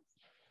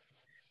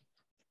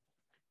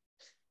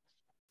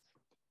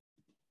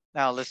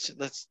 Now let's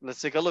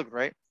take a look,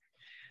 right?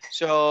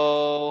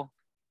 So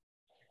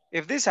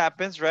if this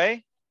happens,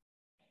 right?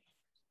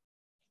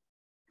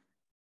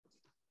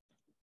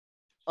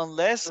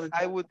 Unless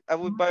I would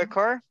buy a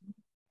car.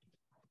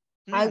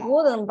 I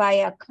wouldn't buy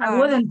a car. I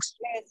wouldn't.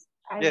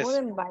 I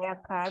wouldn't buy a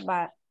car,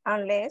 but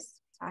unless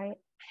I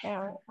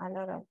earn a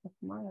lot of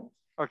money.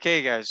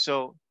 Okay, guys.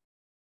 So,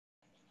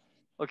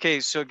 okay,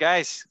 so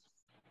guys,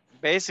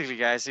 basically,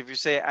 guys, if you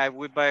say I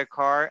would buy a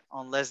car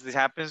unless this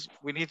happens,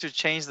 we need to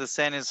change the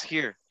sentence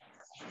here.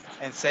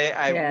 and say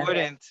I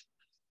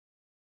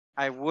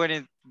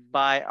wouldn't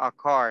buy a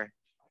car,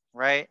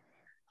 right?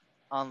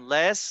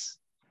 Unless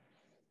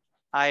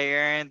I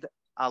earned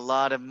a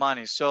lot of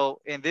money.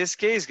 So in this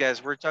case,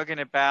 guys, we're talking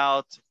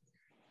about,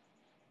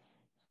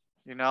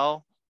 you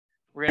know,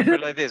 we're gonna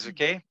put it like this,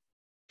 okay?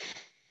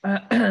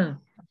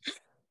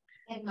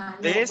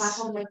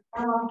 This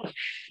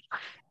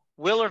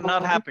will or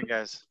not happen,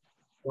 guys.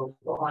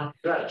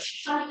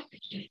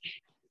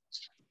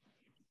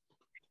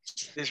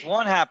 This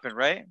won't happen,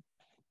 right?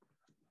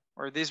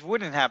 Or this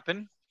wouldn't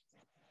happen.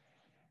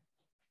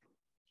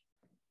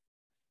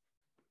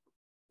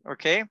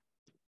 Okay.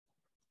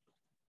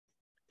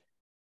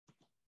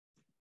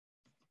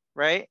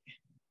 Right?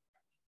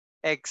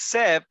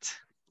 Except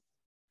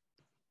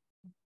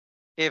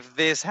if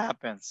this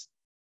happens.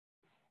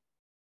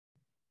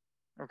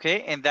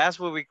 Okay, and that's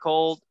what we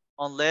call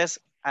unless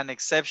an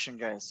exception,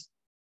 guys.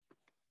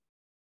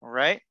 All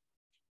right.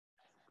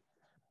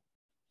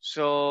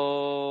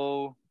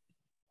 So,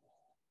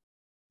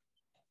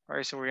 all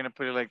right, so we're gonna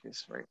put it like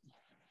this, right?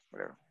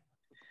 Whatever.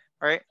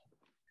 All right.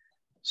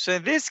 So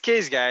in this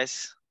case,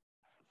 guys,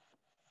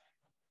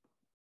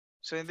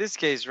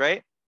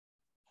 right?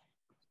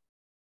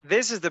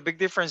 This is the big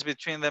difference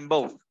between them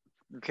both,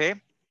 okay?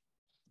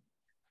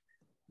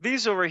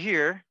 These over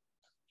here,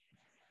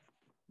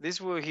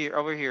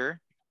 over here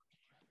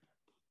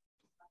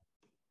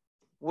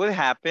will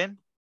happen,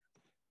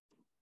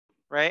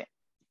 right?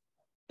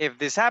 If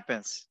this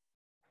happens.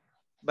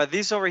 But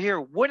this over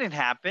here wouldn't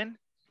happen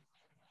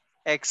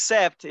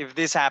except if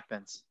this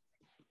happens,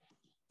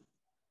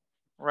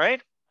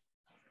 right?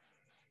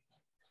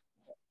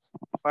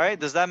 All right,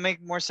 does that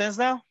make more sense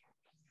now?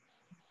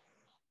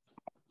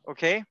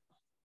 Okay.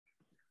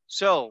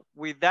 So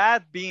with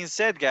that being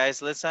said,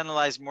 guys, let's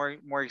analyze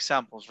more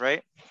examples,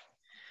 right?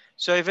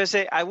 So if I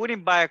say I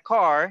wouldn't buy a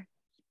car,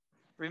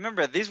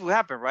 remember this will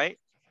happen, right?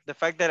 The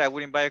fact that I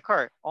wouldn't buy a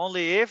car,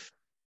 only if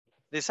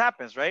this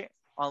happens, right?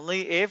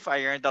 Only if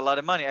I earned a lot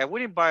of money. I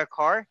wouldn't buy a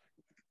car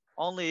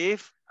only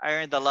if I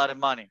earned a lot of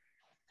money.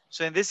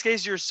 So in this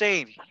case, you're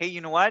saying, hey,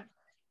 you know what?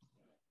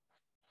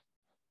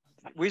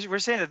 We're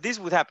saying that this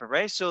would happen,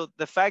 right? So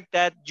the fact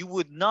that you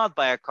would not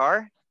buy a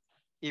car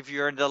if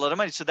you earned a lot of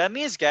money. So that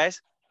means,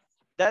 guys,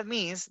 that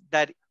means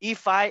that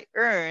if I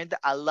earned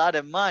a lot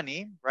of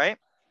money, right?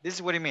 This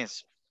is what it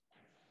means.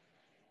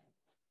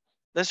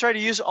 Let's try to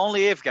use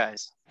only if,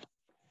 guys.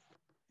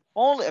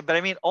 Only, but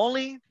I mean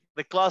only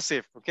the clause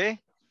if, okay?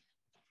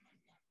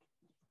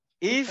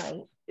 If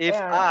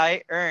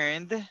I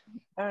earned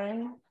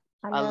a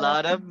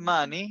lot of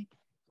money,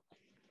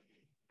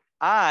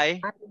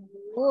 I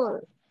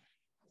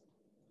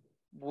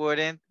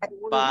wouldn't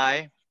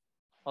buy,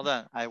 hold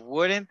on, I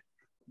wouldn't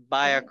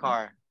buy a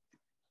car,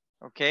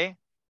 okay?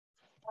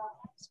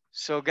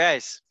 So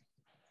guys,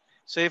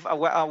 so if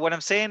what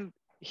I'm saying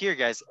here,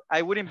 guys,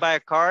 I wouldn't buy a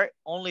car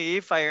only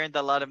if I earned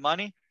a lot of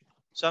money.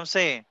 So I'm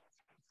saying,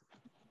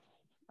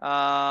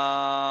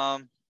 I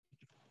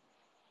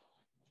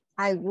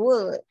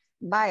would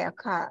buy a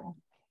car.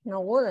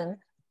 No, wouldn't.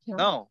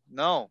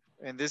 No.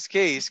 In this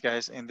case,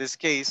 guys, in this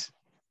case,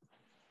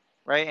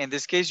 right? In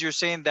this case, you're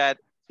saying that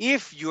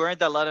if you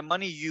earned a lot of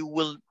money, you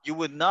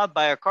would not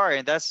buy a car,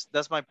 and that's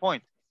my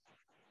point.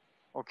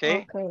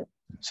 Okay.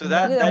 So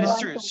that is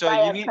true. So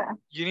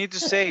you need to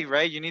say,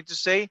 right? You need to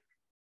say,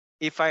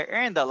 if I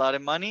earned a lot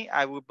of money,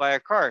 I would buy a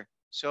car.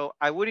 So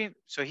I wouldn't.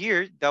 So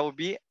here that would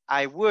be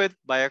I would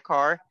buy a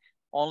car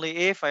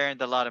only if I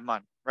earned a lot of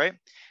money, right?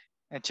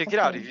 And check it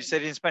out. If you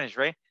said it in Spanish,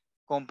 right?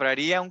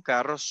 Compraría un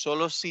carro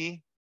solo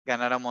si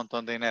ganara un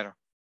montón de dinero.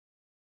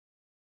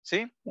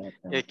 ¿Sí?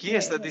 Y aquí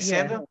estás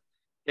diciendo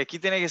que aquí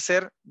tiene que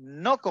ser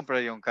no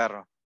compraría un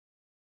carro,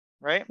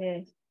 right?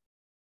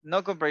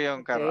 No compraría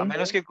un carro, a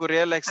menos que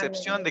ocurriera la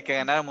excepción de que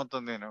ganara un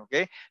montón de dinero,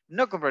 ¿ok?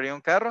 No compraría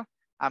un carro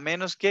a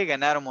menos que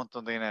ganara un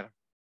montón de dinero,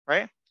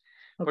 right?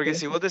 Porque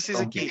si vos decís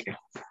aquí,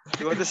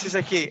 si vos decís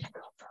aquí,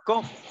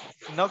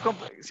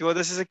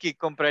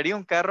 compraría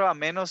un carro a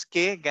menos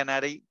que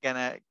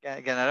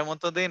ganara un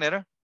montón de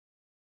dinero,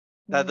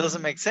 that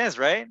doesn't make sense,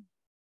 right?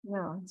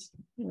 No.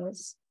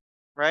 Yes.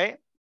 Right?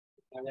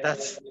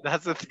 That's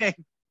the thing.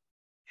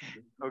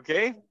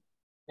 Okay?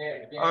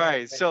 All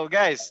right, so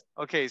guys,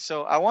 okay,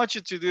 so I want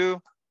you to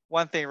do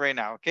one thing right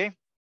now, okay?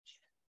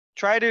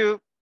 Try to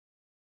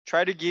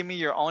give me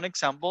your own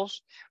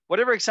examples,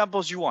 whatever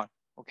examples you want,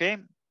 okay?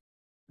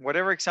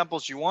 Whatever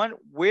examples you want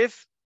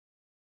with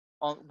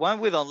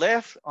one with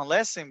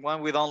unless and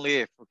one with only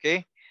if,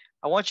 okay?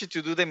 I want you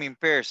to do them in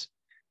pairs.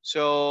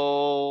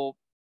 So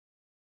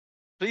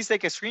please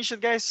take a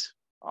screenshot, guys.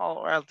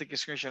 I'll take a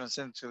screenshot and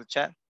send it to the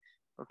chat,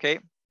 okay?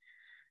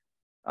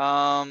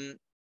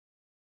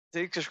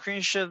 Take a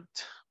screenshot,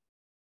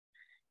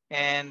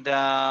 and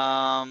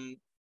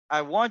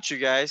I want you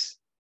guys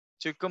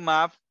to come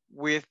up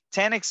with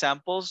 10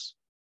 examples,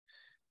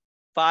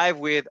 5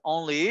 with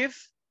only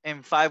if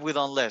and 5 with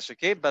unless,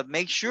 okay? But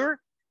make sure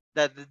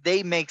that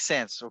they make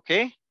sense,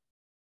 okay?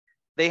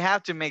 They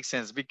have to make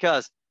sense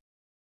because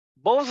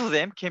both of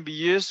them can be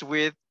used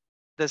with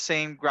the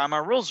same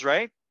grammar rules,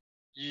 right?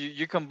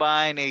 you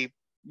combine a,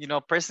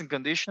 present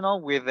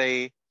conditional with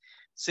a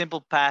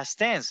simple past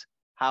tense.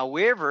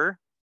 However,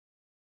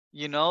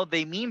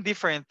 they mean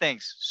different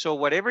things. So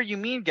whatever you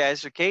mean,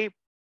 guys, okay,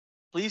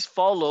 please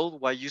follow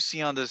what you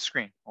see on the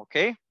screen,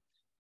 okay?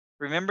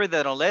 Remember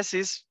that unless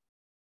is,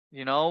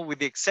 with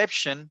the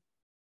exception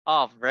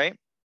of, right?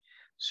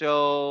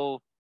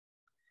 So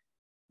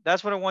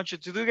that's what I want you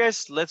to do,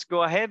 guys. Let's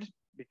go ahead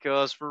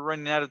because we're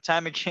running out of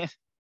time again.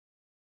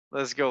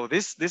 Let's go.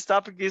 This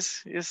topic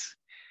is it's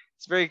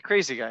very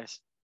crazy, guys.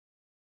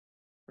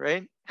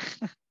 Right?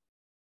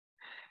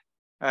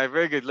 All right,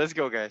 very good. Let's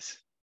go, guys.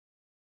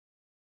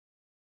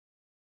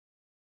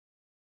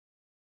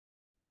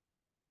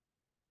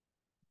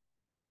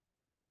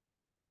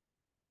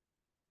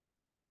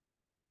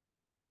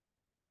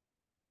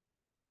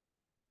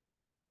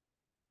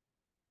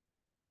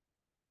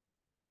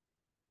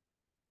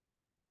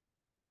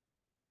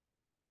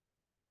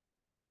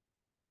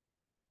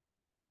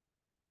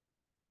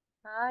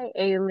 Hi,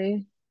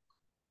 Ailey.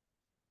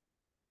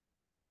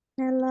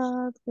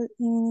 Hello, good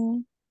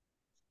evening.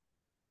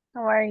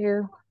 How are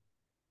you?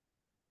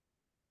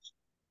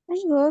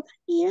 I'm good.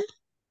 Yeah.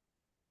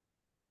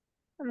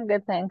 I'm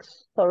good,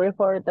 thanks. Sorry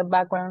for the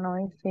background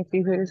noise if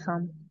you hear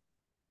some.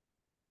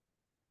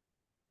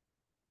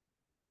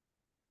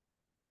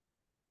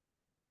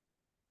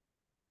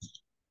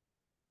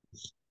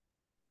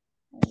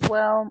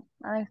 Well,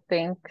 I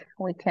think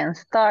we can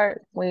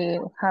start. We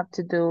have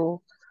to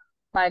do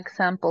 5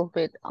 examples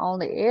with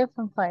only if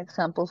and 5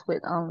 examples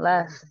with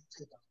unless.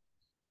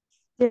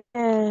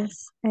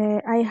 Yes,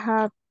 I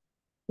have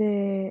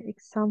the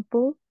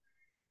example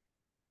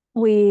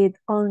with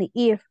only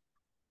if.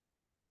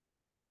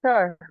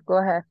 Sure, go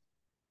ahead.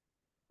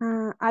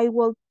 I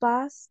will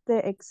pass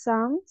the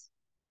exams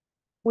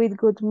with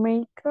good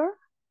maker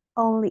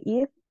only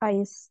if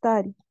I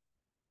study.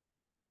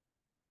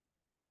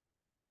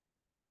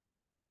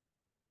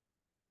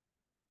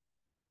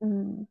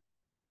 Mm,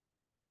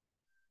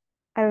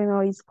 I don't know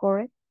if it's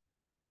correct.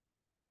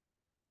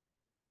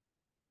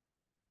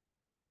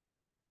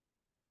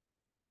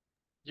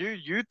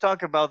 You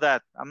talk about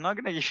that. I'm not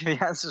gonna give you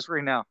the answers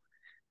right now.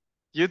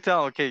 You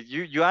tell, okay,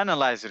 you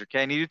analyze it,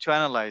 okay? I need you to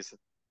analyze it.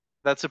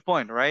 That's the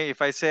point, right?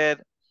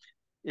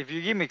 If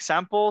you give me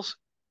examples,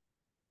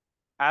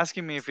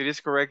 asking me if it is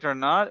correct or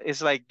not,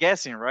 it's like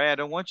guessing, right? I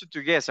don't want you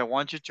to guess. I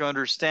want you to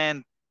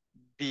understand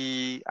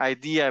the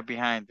idea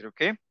behind it,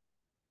 okay?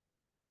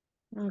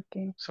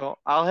 Okay. So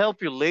I'll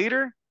help you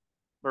later,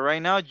 but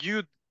right now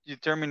you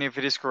determine if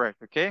it is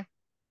correct, okay?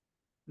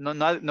 No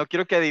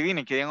quiero que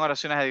adivinen, que digan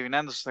oraciones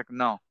adivinando.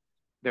 No,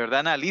 de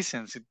verdad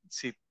analicen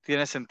si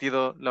tiene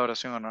sentido la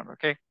oración o no,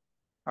 okay?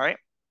 All right?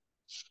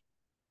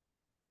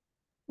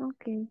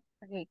 Okay.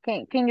 Okay,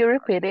 can you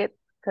repeat it?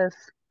 Because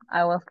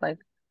I was like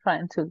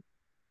trying to.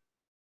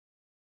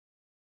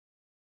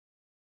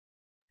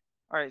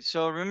 All right,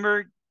 so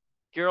remember,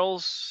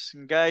 girls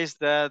and guys,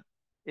 that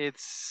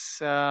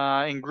it's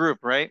in group,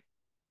 right?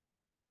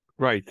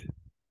 Right.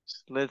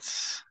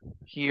 Let's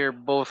hear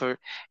both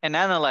and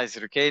analyze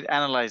it, okay?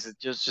 Analyze it.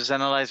 Just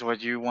analyze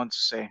what you want to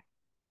say.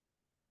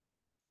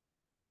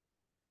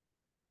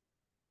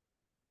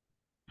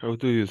 How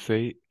do you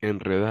say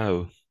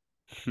enredado?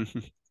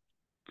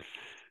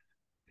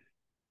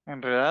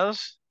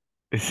 Enredados?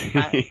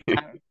 Sí.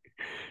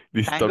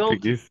 This topic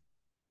Tangled? is.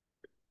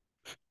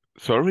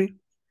 Sorry?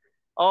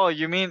 Oh,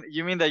 you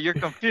mean that you're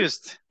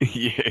confused?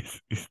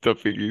 Yes, this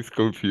topic is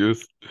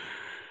confused.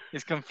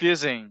 It's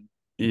confusing.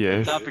 The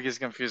Yes. topic is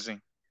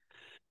confusing.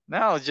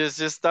 No,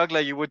 just talk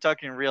like you would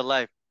talk in real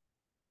life.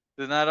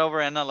 Do not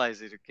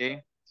overanalyze it,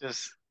 okay?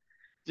 Just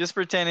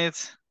pretend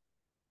it's.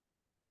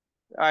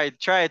 All right,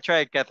 try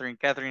it, Catherine.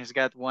 Catherine's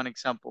got one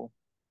example.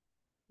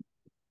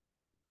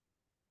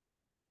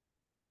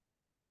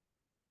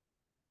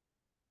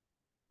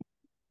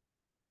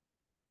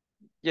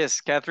 Yes,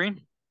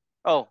 Catherine.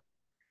 Oh,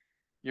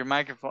 your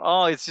microphone.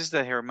 Oh, it's just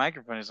that her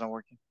microphone is not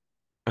working.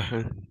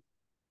 Uh-huh.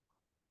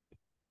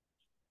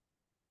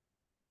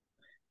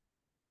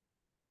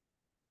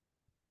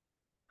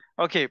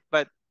 Okay,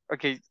 but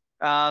okay.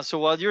 So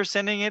while you're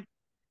sending it,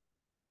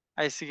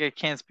 I think I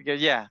can't speak.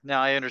 Yeah,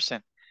 now I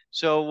understand.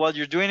 So while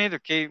you're doing it,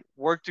 okay,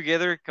 work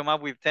together, come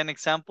up with 10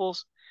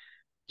 examples.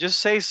 Just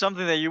say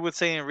something that you would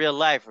say in real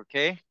life,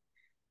 okay?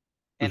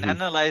 And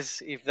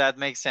analyze if that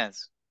makes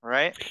sense,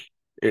 right?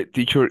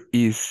 Teacher,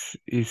 is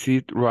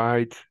it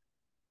right,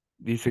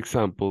 this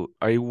example?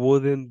 I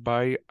wouldn't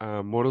buy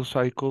a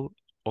motorcycle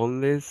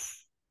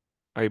unless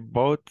I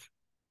bought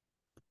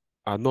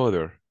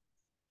another.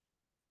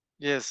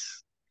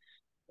 Yes.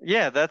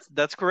 Yeah,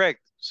 that's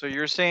correct. So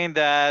you're saying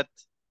that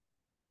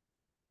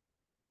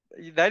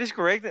is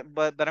correct,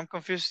 but I'm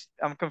confused.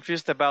 I'm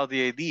confused about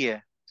the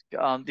idea.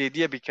 The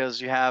idea because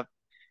you have,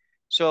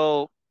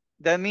 so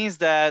that means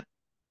that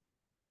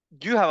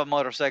you have a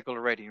motorcycle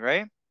already,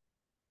 right?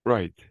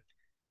 Right.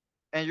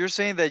 And you're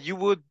saying that you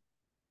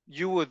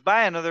would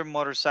buy another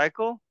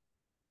motorcycle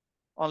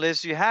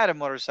unless you had a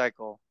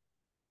motorcycle.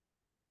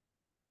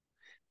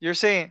 You're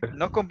saying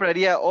no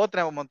compraría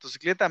otra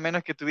motocicleta a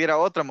menos que tuviera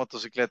otra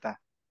motocicleta.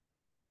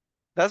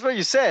 That's what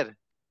you said.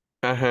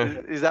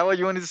 Uh-huh. Is that what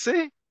you wanted to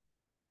say?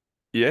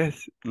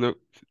 Yes. No.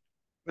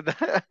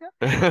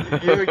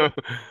 The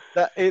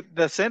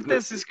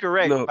sentence is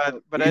correct, No.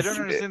 but I don't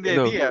understand the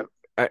idea.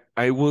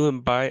 I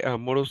wouldn't buy a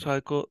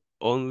motorcycle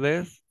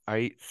unless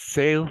I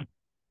sold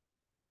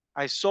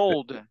I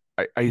sold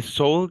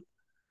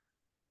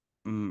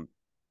the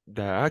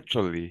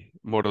actually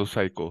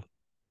motorcycle.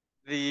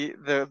 The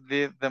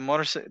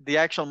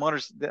actual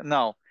motorcycle.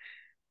 No,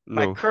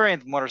 my No,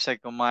 current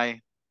motorcycle.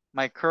 My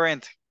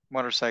current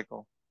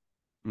motorcycle.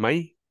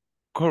 my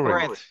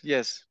current. Current,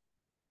 yes.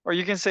 Or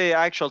you can say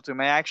actual to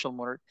my actual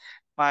motor.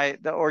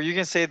 Or you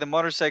can say the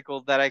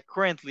motorcycle that I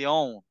currently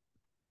own.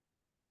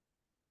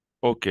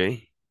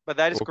 Okay. But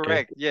that is Okay.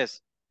 correct.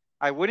 Yes,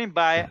 I wouldn't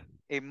buy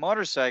a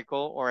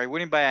motorcycle, or I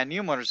wouldn't buy a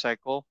new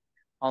motorcycle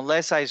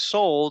unless I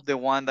sold the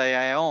one that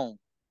I own.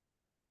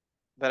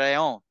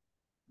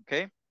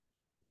 Okay,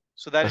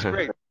 so that is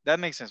correct. That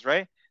makes sense,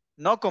 right?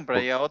 No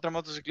compraría otra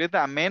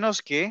motocicleta a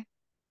menos que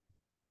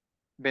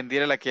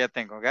vendiera la que ya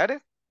tengo. Got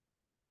it?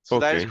 So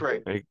that is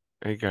correct.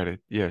 I got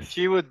it. Yes.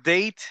 She would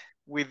date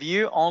with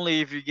you only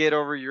if you get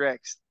over your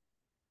ex.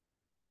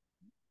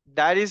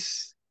 That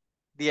is,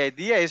 the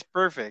idea is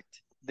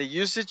perfect. The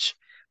usage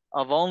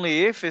of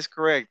only if is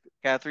correct,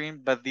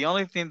 Catherine, but the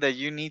only thing that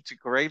you need to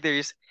correct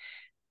there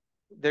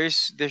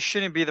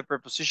shouldn't be the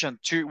preposition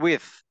to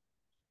with,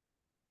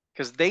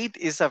 because date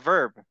is a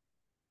verb.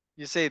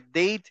 You say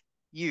date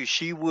you.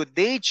 She would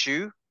date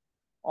you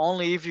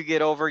only if you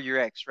get over your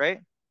ex,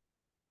 right?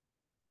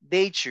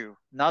 Date you,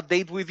 not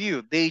date with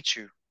you, date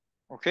you.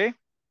 Okay?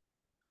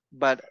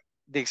 But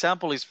the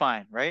example is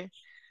fine, right?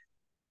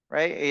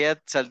 Right? Ella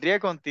saldría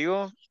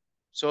contigo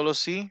solo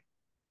si.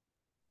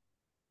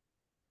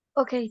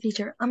 Okay,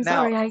 teacher. I'm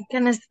sorry, I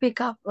can speak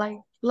up like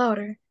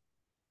louder.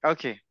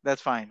 Okay,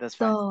 that's fine. That's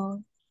fine.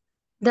 So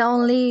the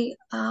only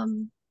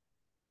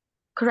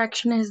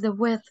correction is the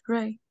with,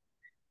 right?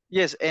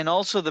 Yes, and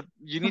also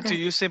you need to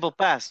use simple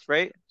past,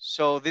 right?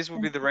 So this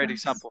would be the right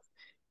example.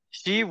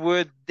 She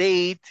would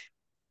date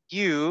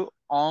you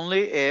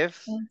only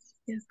if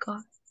you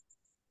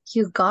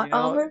got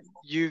over?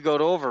 You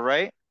got over,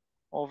 right?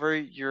 Over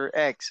your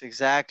ex,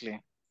 exactly.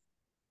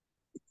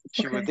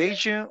 She would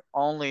date you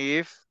only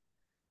if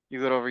you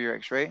got over your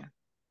ex, right?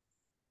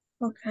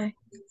 Okay.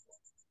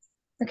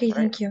 Okay,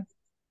 thank you.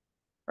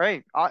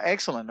 Right,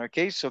 excellent.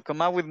 Okay, so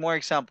come up with more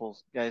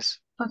examples, guys.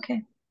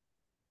 Okay.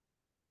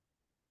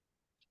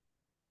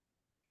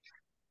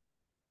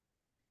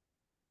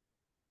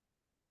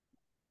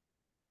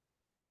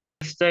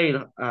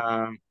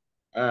 I'm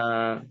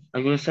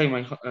gonna stay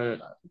I'm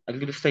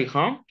gonna stay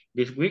home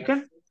this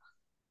weekend.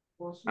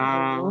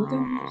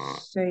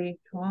 Stay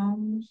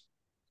home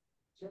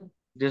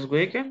this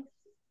weekend.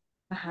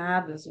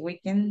 This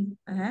weekend.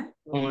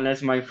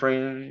 Unless my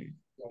friend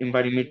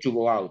invited me to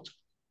go out.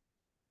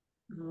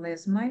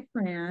 Unless my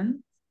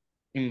friend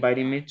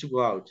invited me to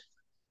go out.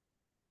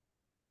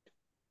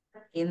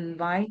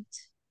 Invited.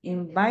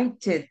 In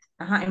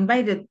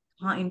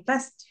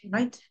past,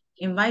 right?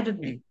 Invited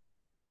me.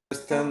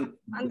 Understand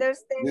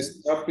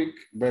this topic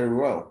very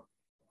well.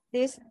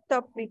 This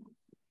topic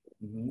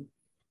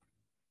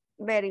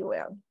very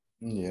well.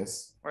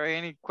 Yes. Or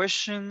any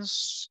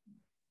questions?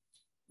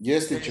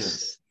 Yes, teacher.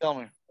 Tell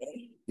me.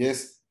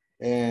 Yes,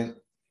 and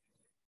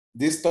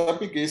this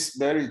topic is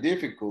very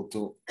difficult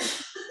to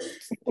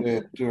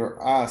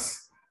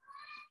us.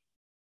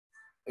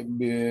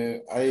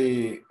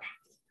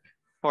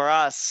 For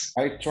us.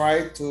 I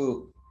try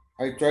to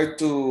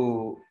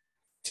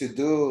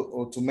do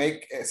or to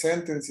make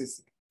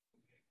sentences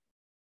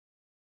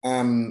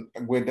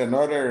with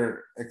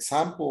another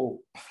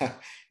example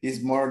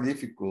is more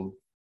difficult.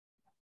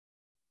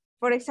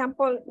 For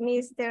example,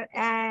 Mr.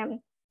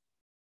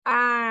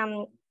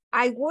 I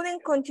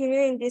wouldn't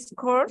continue in this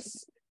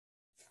course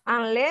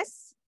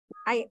unless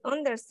I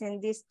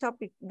understand this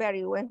topic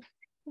very well.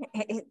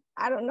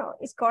 I don't know,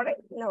 is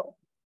correct? No.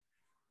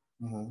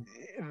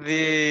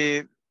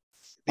 The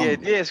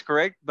idea is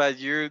correct, but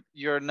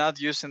you're not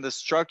using the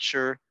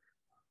structure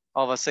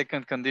of a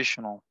second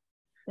conditional.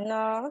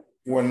 No.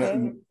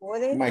 When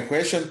my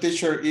question,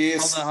 teacher,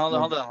 is hold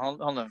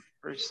on.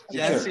 First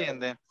Jancy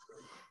and then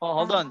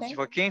hold on,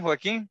 Joaquin,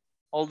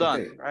 hold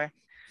on, right?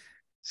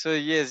 So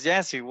yes,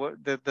 Jancy,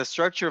 what the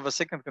structure of a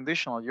second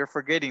conditional? You're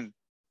forgetting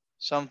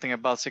something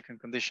about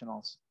second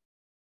conditionals.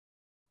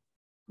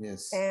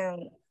 Yes.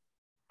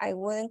 I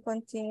wouldn't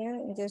continue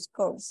in this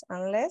course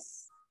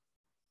unless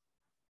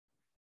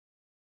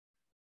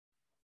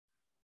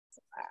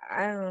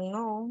I don't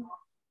know.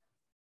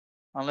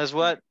 Unless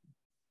what?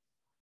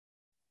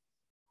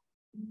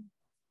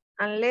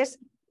 Unless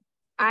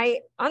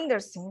I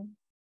understand.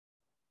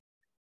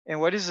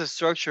 And what is the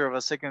structure of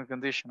a second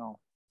conditional?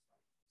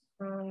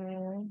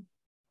 The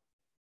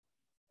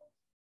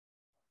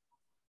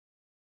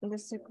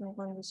second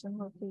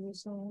conditional,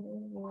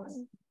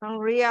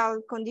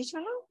 unreal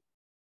conditional?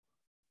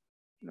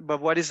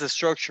 But what is the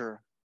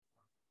structure?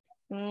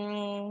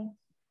 I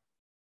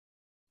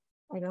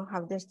don't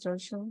have the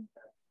structure.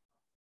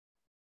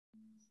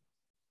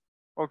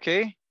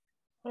 Okay.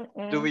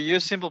 Do we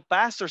use simple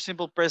past or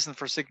simple present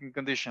for second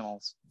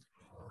conditionals?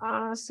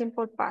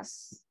 Simple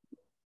past.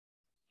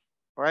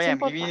 All right,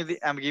 Simple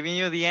I'm giving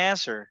you the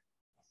answer.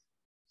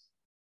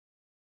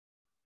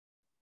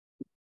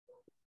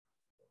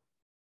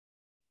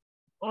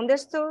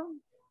 Understood?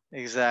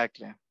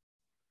 Exactly.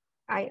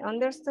 I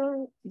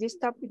understood this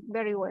topic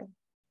very well.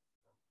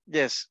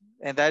 Yes,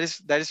 and that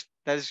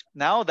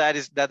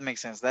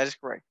makes sense. That is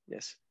correct.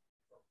 Yes.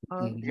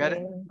 Okay. You got it?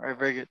 All right,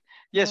 very good.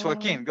 Yes,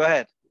 Joaquin, go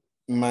ahead.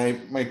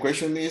 My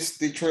question is,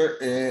 teacher,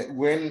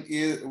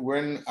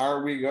 when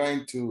are we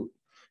going to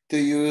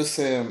use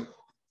and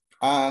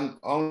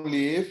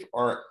only if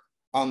or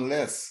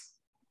unless?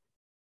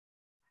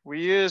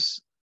 We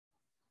use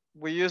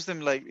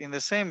them like in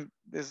the same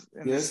in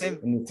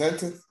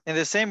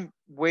the same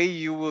way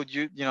you would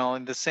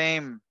in the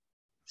same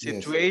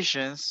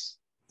situations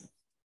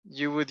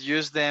you would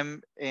use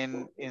them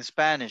in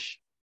Spanish,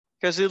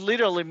 because it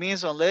literally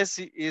means unless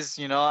is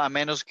a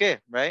menos que,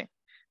 right?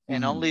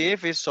 And only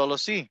if is solo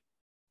si.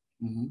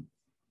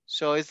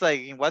 So it's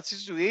like, in what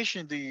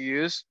situation do you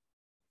use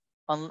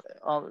a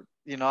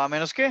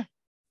menos que?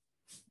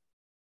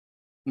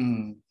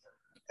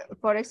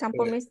 For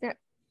example, Mr.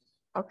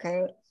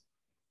 Okay.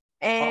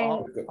 And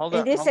hold in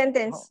on, this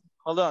sentence.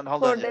 Hold on.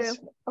 Yes.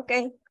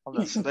 Okay. Hold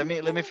on. So let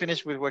me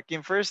finish with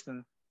Joaquin first,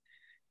 and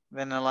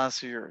then I'll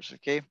answer yours.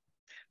 Okay.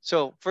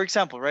 So for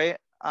example, right?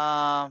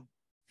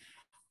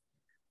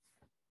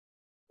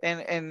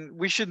 And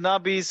we should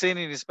not be saying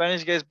it in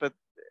Spanish, guys, but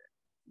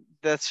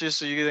that's just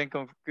so you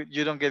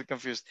don't get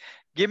confused.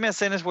 Give me a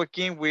sentence,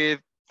 Joaquin, with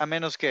a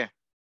menos que.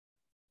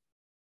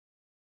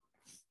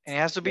 And it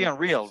has to be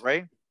unreal,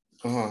 right?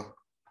 A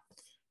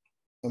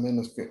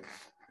menos que.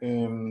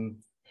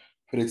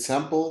 For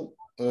example,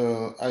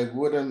 I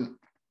wouldn't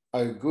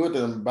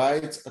buy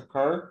a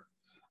car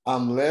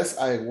unless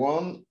I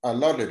won a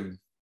lottery.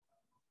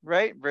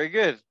 Right, very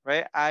good,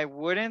 right? I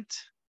wouldn't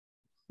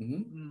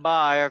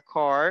buy a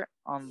car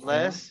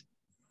unless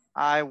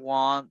I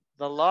won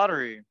the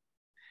lottery.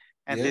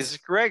 And this is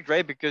correct,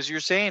 right? Because you're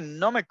saying,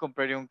 no me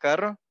compraría un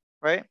carro,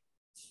 right?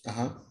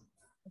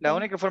 La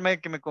única forma de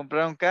que me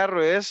comprara un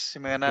carro es si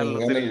me ganara la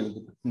lotería.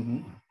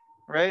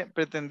 Right?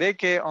 Pretende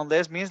que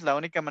unless means la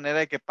única manera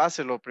de que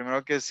pase lo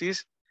primero que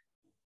decís,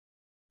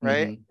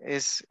 right?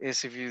 Is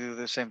if you do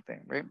the same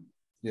thing, right?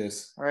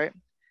 Yes. Right?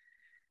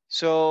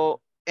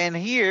 So, and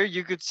here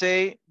you could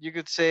say,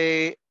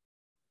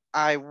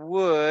 I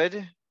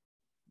would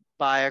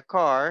buy a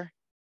car,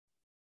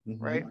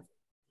 right?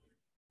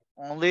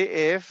 Only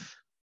if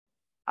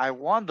I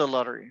won the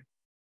lottery,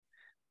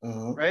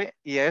 right?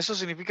 Y eso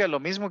significa lo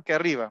mismo que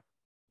arriba,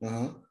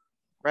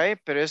 right?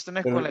 Pero esto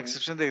no es con la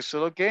excepción de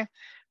solo que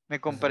me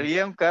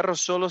compraría un carro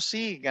solo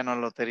si gano la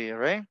lotería,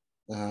 right?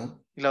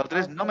 Y la otra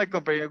es, no me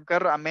compraría un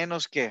carro a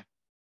menos que.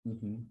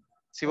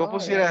 Si vos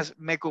pusieras,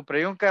 me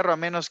compraría un carro a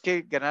menos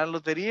que ganar la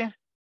lotería,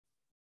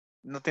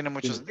 no tiene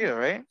mucho sentido,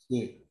 right?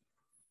 Sí.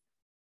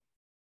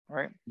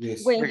 Right?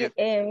 Yes. When you,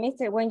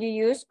 Mister, when you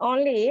use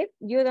only if,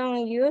 you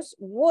don't use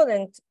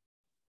wouldn't,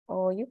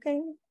 or you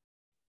can.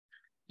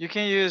 You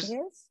can use.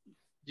 Yes.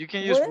 You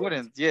can use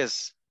wouldn't.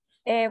 Yes.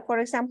 For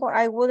example,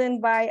 I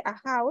wouldn't buy a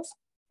house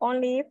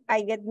only if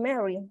I get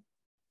married.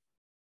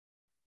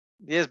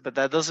 Yes, but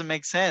that doesn't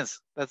make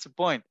sense. That's the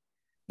point.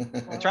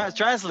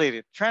 Translate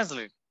it,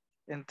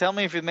 and tell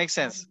me if it makes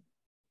sense.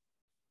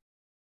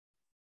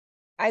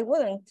 I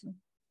wouldn't.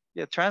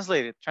 Yeah,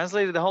 translate it.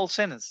 Translate the whole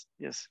sentence.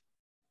 Yes.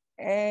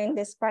 In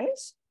the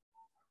Spanish?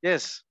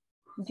 Yes.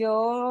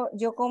 Yo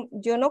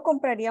no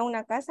compraría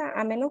una casa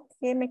a menos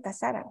que me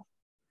casara.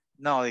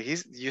 No,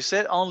 you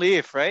said only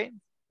if, right?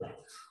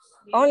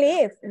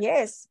 Only if,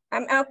 yes.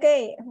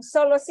 Okay,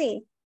 solo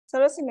si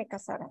me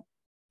casara.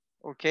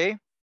 Okay.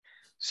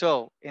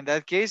 So, in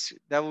that case,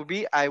 that would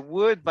be, I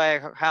would buy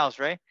a house,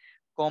 right?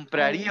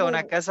 Compraría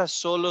una casa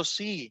solo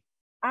si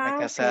me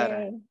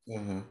casara.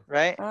 Okay.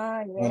 Right?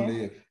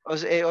 Yes. O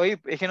sea, oye,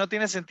 es que no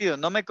tiene sentido.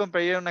 No me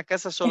compraría una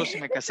casa solo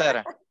si me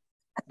casara.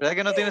 ¿Verdad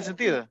que no tiene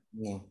sentido?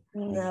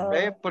 No.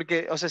 ¿Right?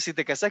 Porque, o sea, si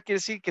te casas quiere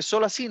decir que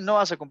solo así no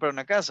vas a comprar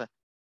una casa.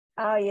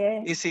 Oh,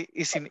 yes.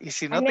 Y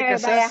si no te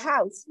casas. Buy a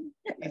house.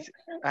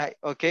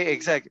 Ok,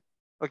 exacto.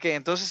 Ok,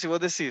 entonces si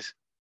vos decís,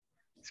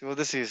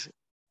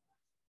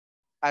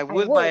 I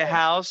wouldn't buy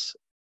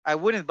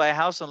a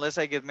house unless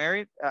I get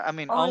married. I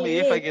mean, only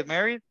if I get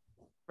married,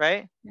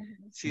 right?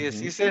 Si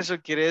decís eso,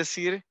 quiere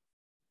decir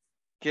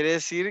que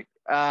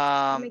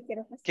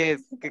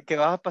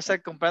vas a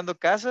pasar comprando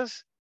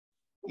casas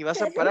y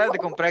vas a parar de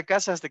comprar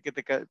casas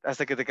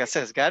hasta que te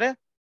cases. Got it?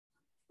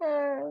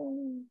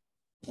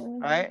 All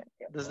right?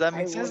 Does that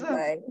make sense now?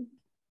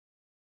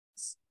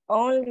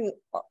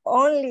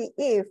 Only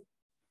if.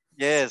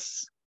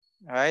 Yes.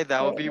 All right,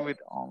 that will be with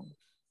only.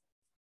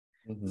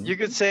 You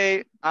could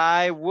say,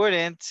 I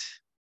wouldn't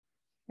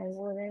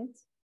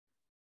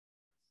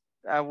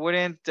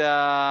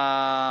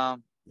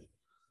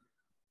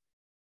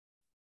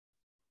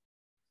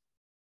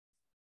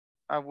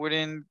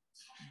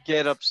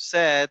get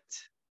upset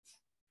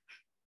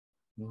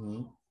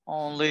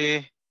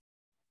only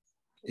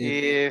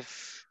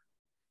if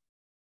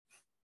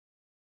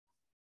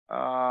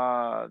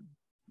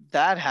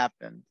that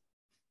happened.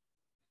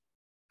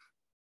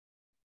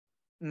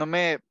 No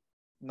me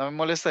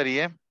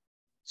molestaría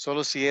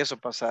solo si eso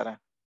pasara.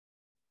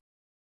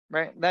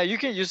 Right? Now you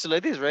can use it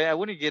like this, right? I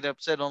wouldn't get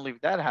upset only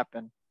if that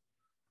happened.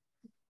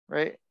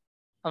 Right?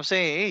 I'm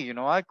saying, hey, you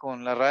know what?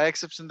 Con la rara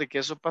excepción de que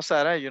eso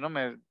pasara, yo no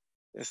me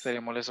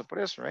estaría molesto por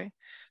eso, right?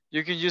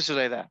 You can use it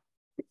like that.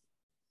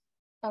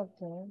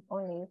 Okay,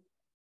 only.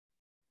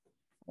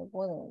 I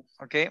wouldn't.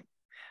 Okay.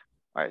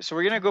 All right, so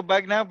we're gonna go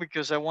back now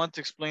because I want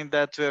to explain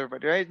that to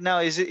everybody. Right now,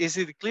 is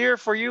it clear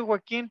for you,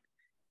 Joaquin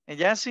and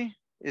Yancy?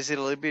 Is it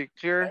a little bit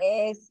clearer?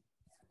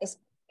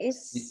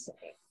 It's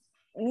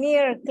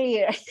near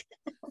clear.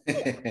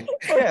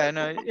 Yeah,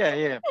 no,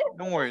 yeah.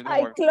 Don't worry.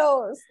 I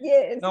close.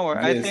 Yes. No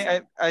worry.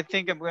 Yes. I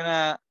think I'm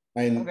gonna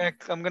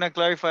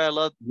clarify a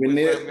lot. We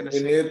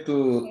need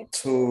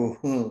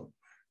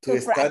to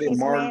study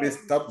more on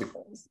this topic.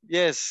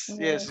 Yes.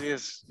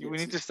 We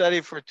need to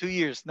study for 2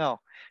 years. No,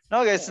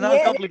 guys, it's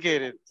not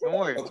complicated. Don't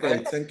worry. Okay,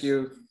 right? thank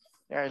you.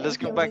 All right, let's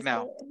go back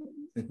now.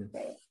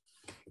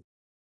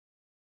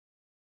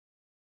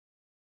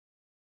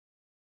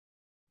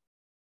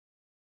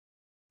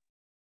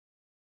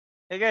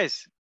 Hey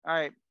guys, all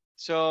right.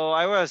 So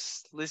I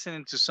was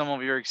listening to some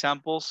of your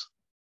examples.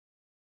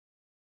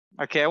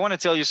 Okay, I want to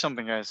tell you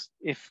something, guys.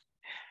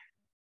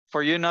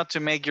 For you not to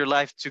make your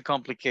life too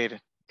complicated,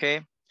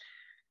 okay?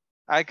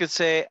 I could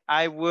say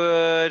I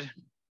would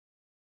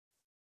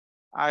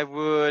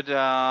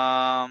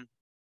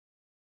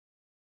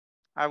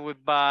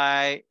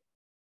buy,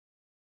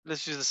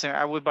 let's use the same,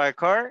 I would buy a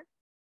car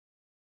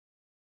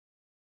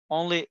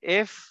only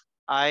if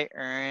I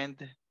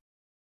earned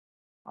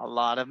a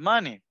lot of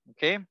money,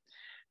 okay?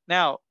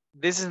 Now,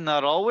 this is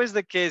not always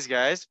the case,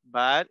 guys,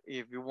 but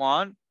if you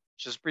want,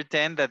 just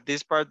pretend that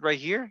this part right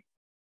here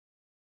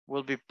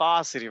will be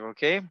positive,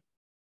 okay?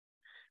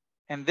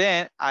 And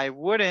then I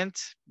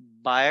wouldn't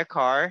buy a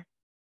car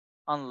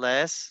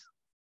unless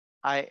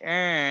I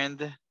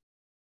earned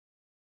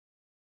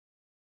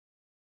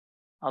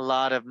a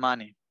lot of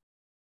money,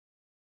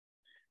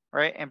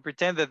 right? And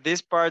pretend that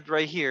this part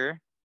right here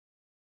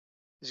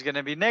is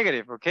gonna be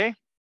negative, okay?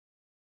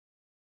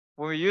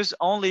 When we use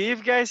only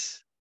if,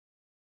 guys,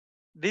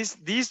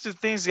 these two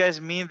things,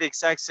 guys, mean the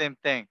exact same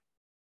thing,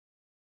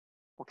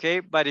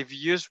 okay? But if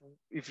you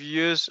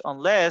use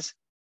unless,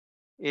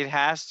 it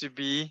has to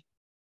be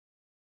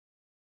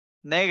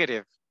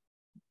negative,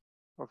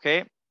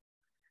 okay?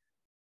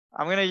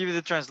 I'm gonna give you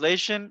the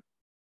translation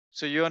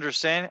so you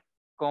understand.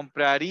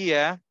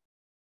 Compraría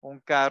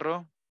un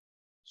carro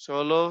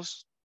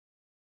solamente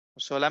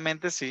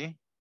si,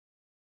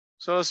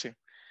 solo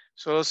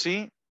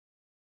si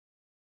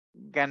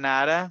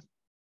ganara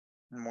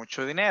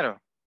mucho dinero.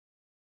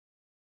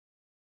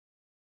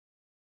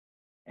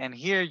 And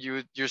here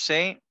you're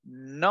saying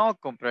no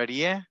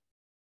compraría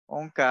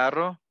un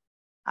carro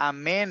a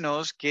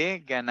menos que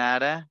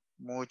ganara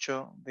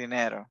mucho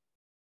dinero.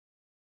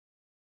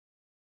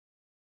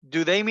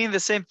 Do they mean the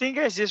same thing,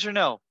 guys? Yes or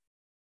no?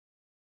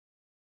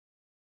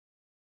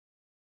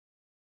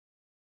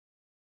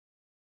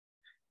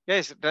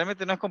 Guys,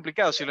 realmente no es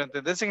complicado. Si lo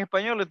entendés en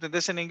español, lo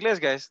entendés en inglés,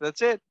 guys.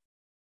 That's it.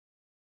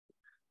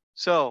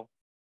 So,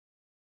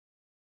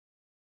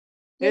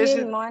 You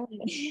need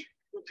money.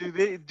 Do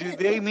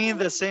they mean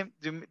the same?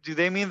 Do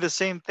they mean the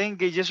same thing?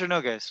 Yes or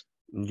no, guys?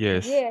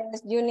 Yes.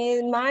 Yes, you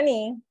need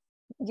money.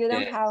 You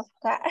don't have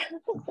car.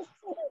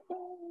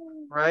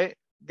 Right,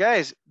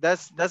 guys.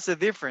 That's the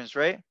difference,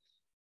 right?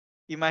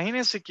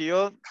 Imagínense que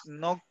yo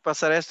no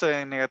pasara esto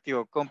en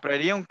negativo.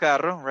 Compraría un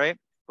carro, right?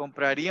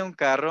 Compraría un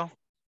carro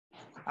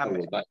a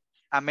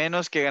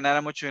menos que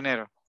ganara mucho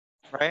dinero,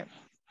 right?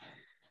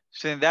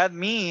 So that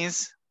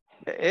means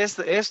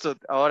esto.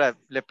 Ahora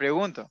le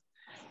pregunto.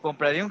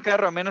 ¿Compraría un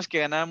carro a menos que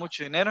ganara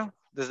mucho dinero?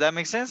 Does that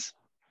make sense?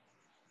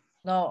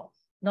 No.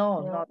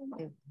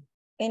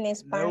 In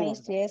Spanish,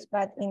 yes,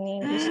 but in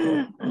English,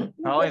 no.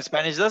 No, in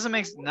Spanish doesn't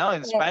make sense. No,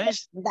 in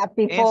Spanish. That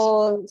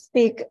people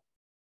speak,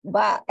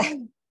 but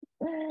in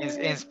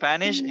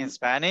Spanish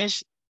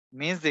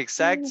means the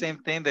exact same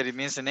thing that it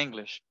means in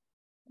English.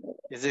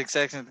 It's the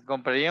exact same.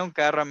 Compraría un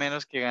carro a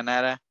menos que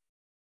ganara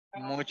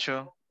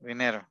mucho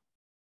dinero.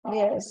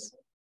 Yes.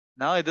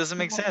 No, it doesn't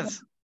make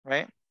sense,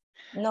 right?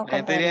 No La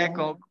gente diría,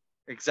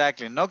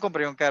 exactly, no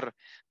compraría un carro.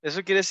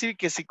 Eso quiere decir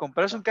que si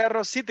compras un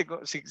carro, si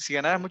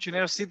ganaras mucho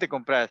dinero, sí te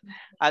compras.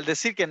 Al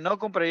decir que no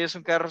comprarías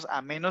un carro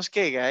a menos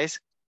que,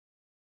 guys,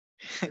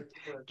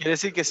 quiere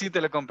decir que sí te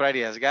lo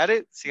comprarías. Got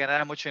it? Si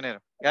ganaras mucho dinero.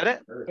 Got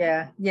it?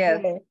 Yeah.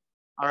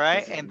 All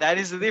right, and that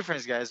is the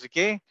difference, guys,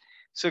 okay?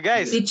 So,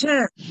 guys.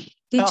 Teacher,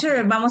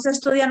 vamos a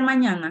estudiar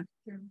mañana.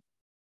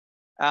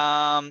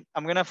 I'm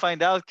going to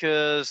find out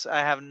because I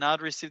have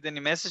not received any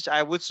message.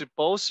 I would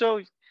suppose so.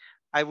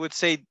 I would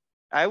say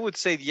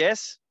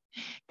yes.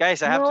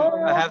 Guys, I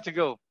have to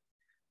go.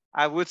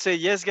 I would say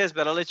yes, guys,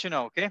 but I'll let you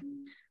know, okay?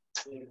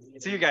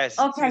 See you guys.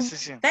 Okay. See you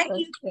soon. Thank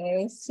you.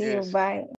 Okay, see you, bye.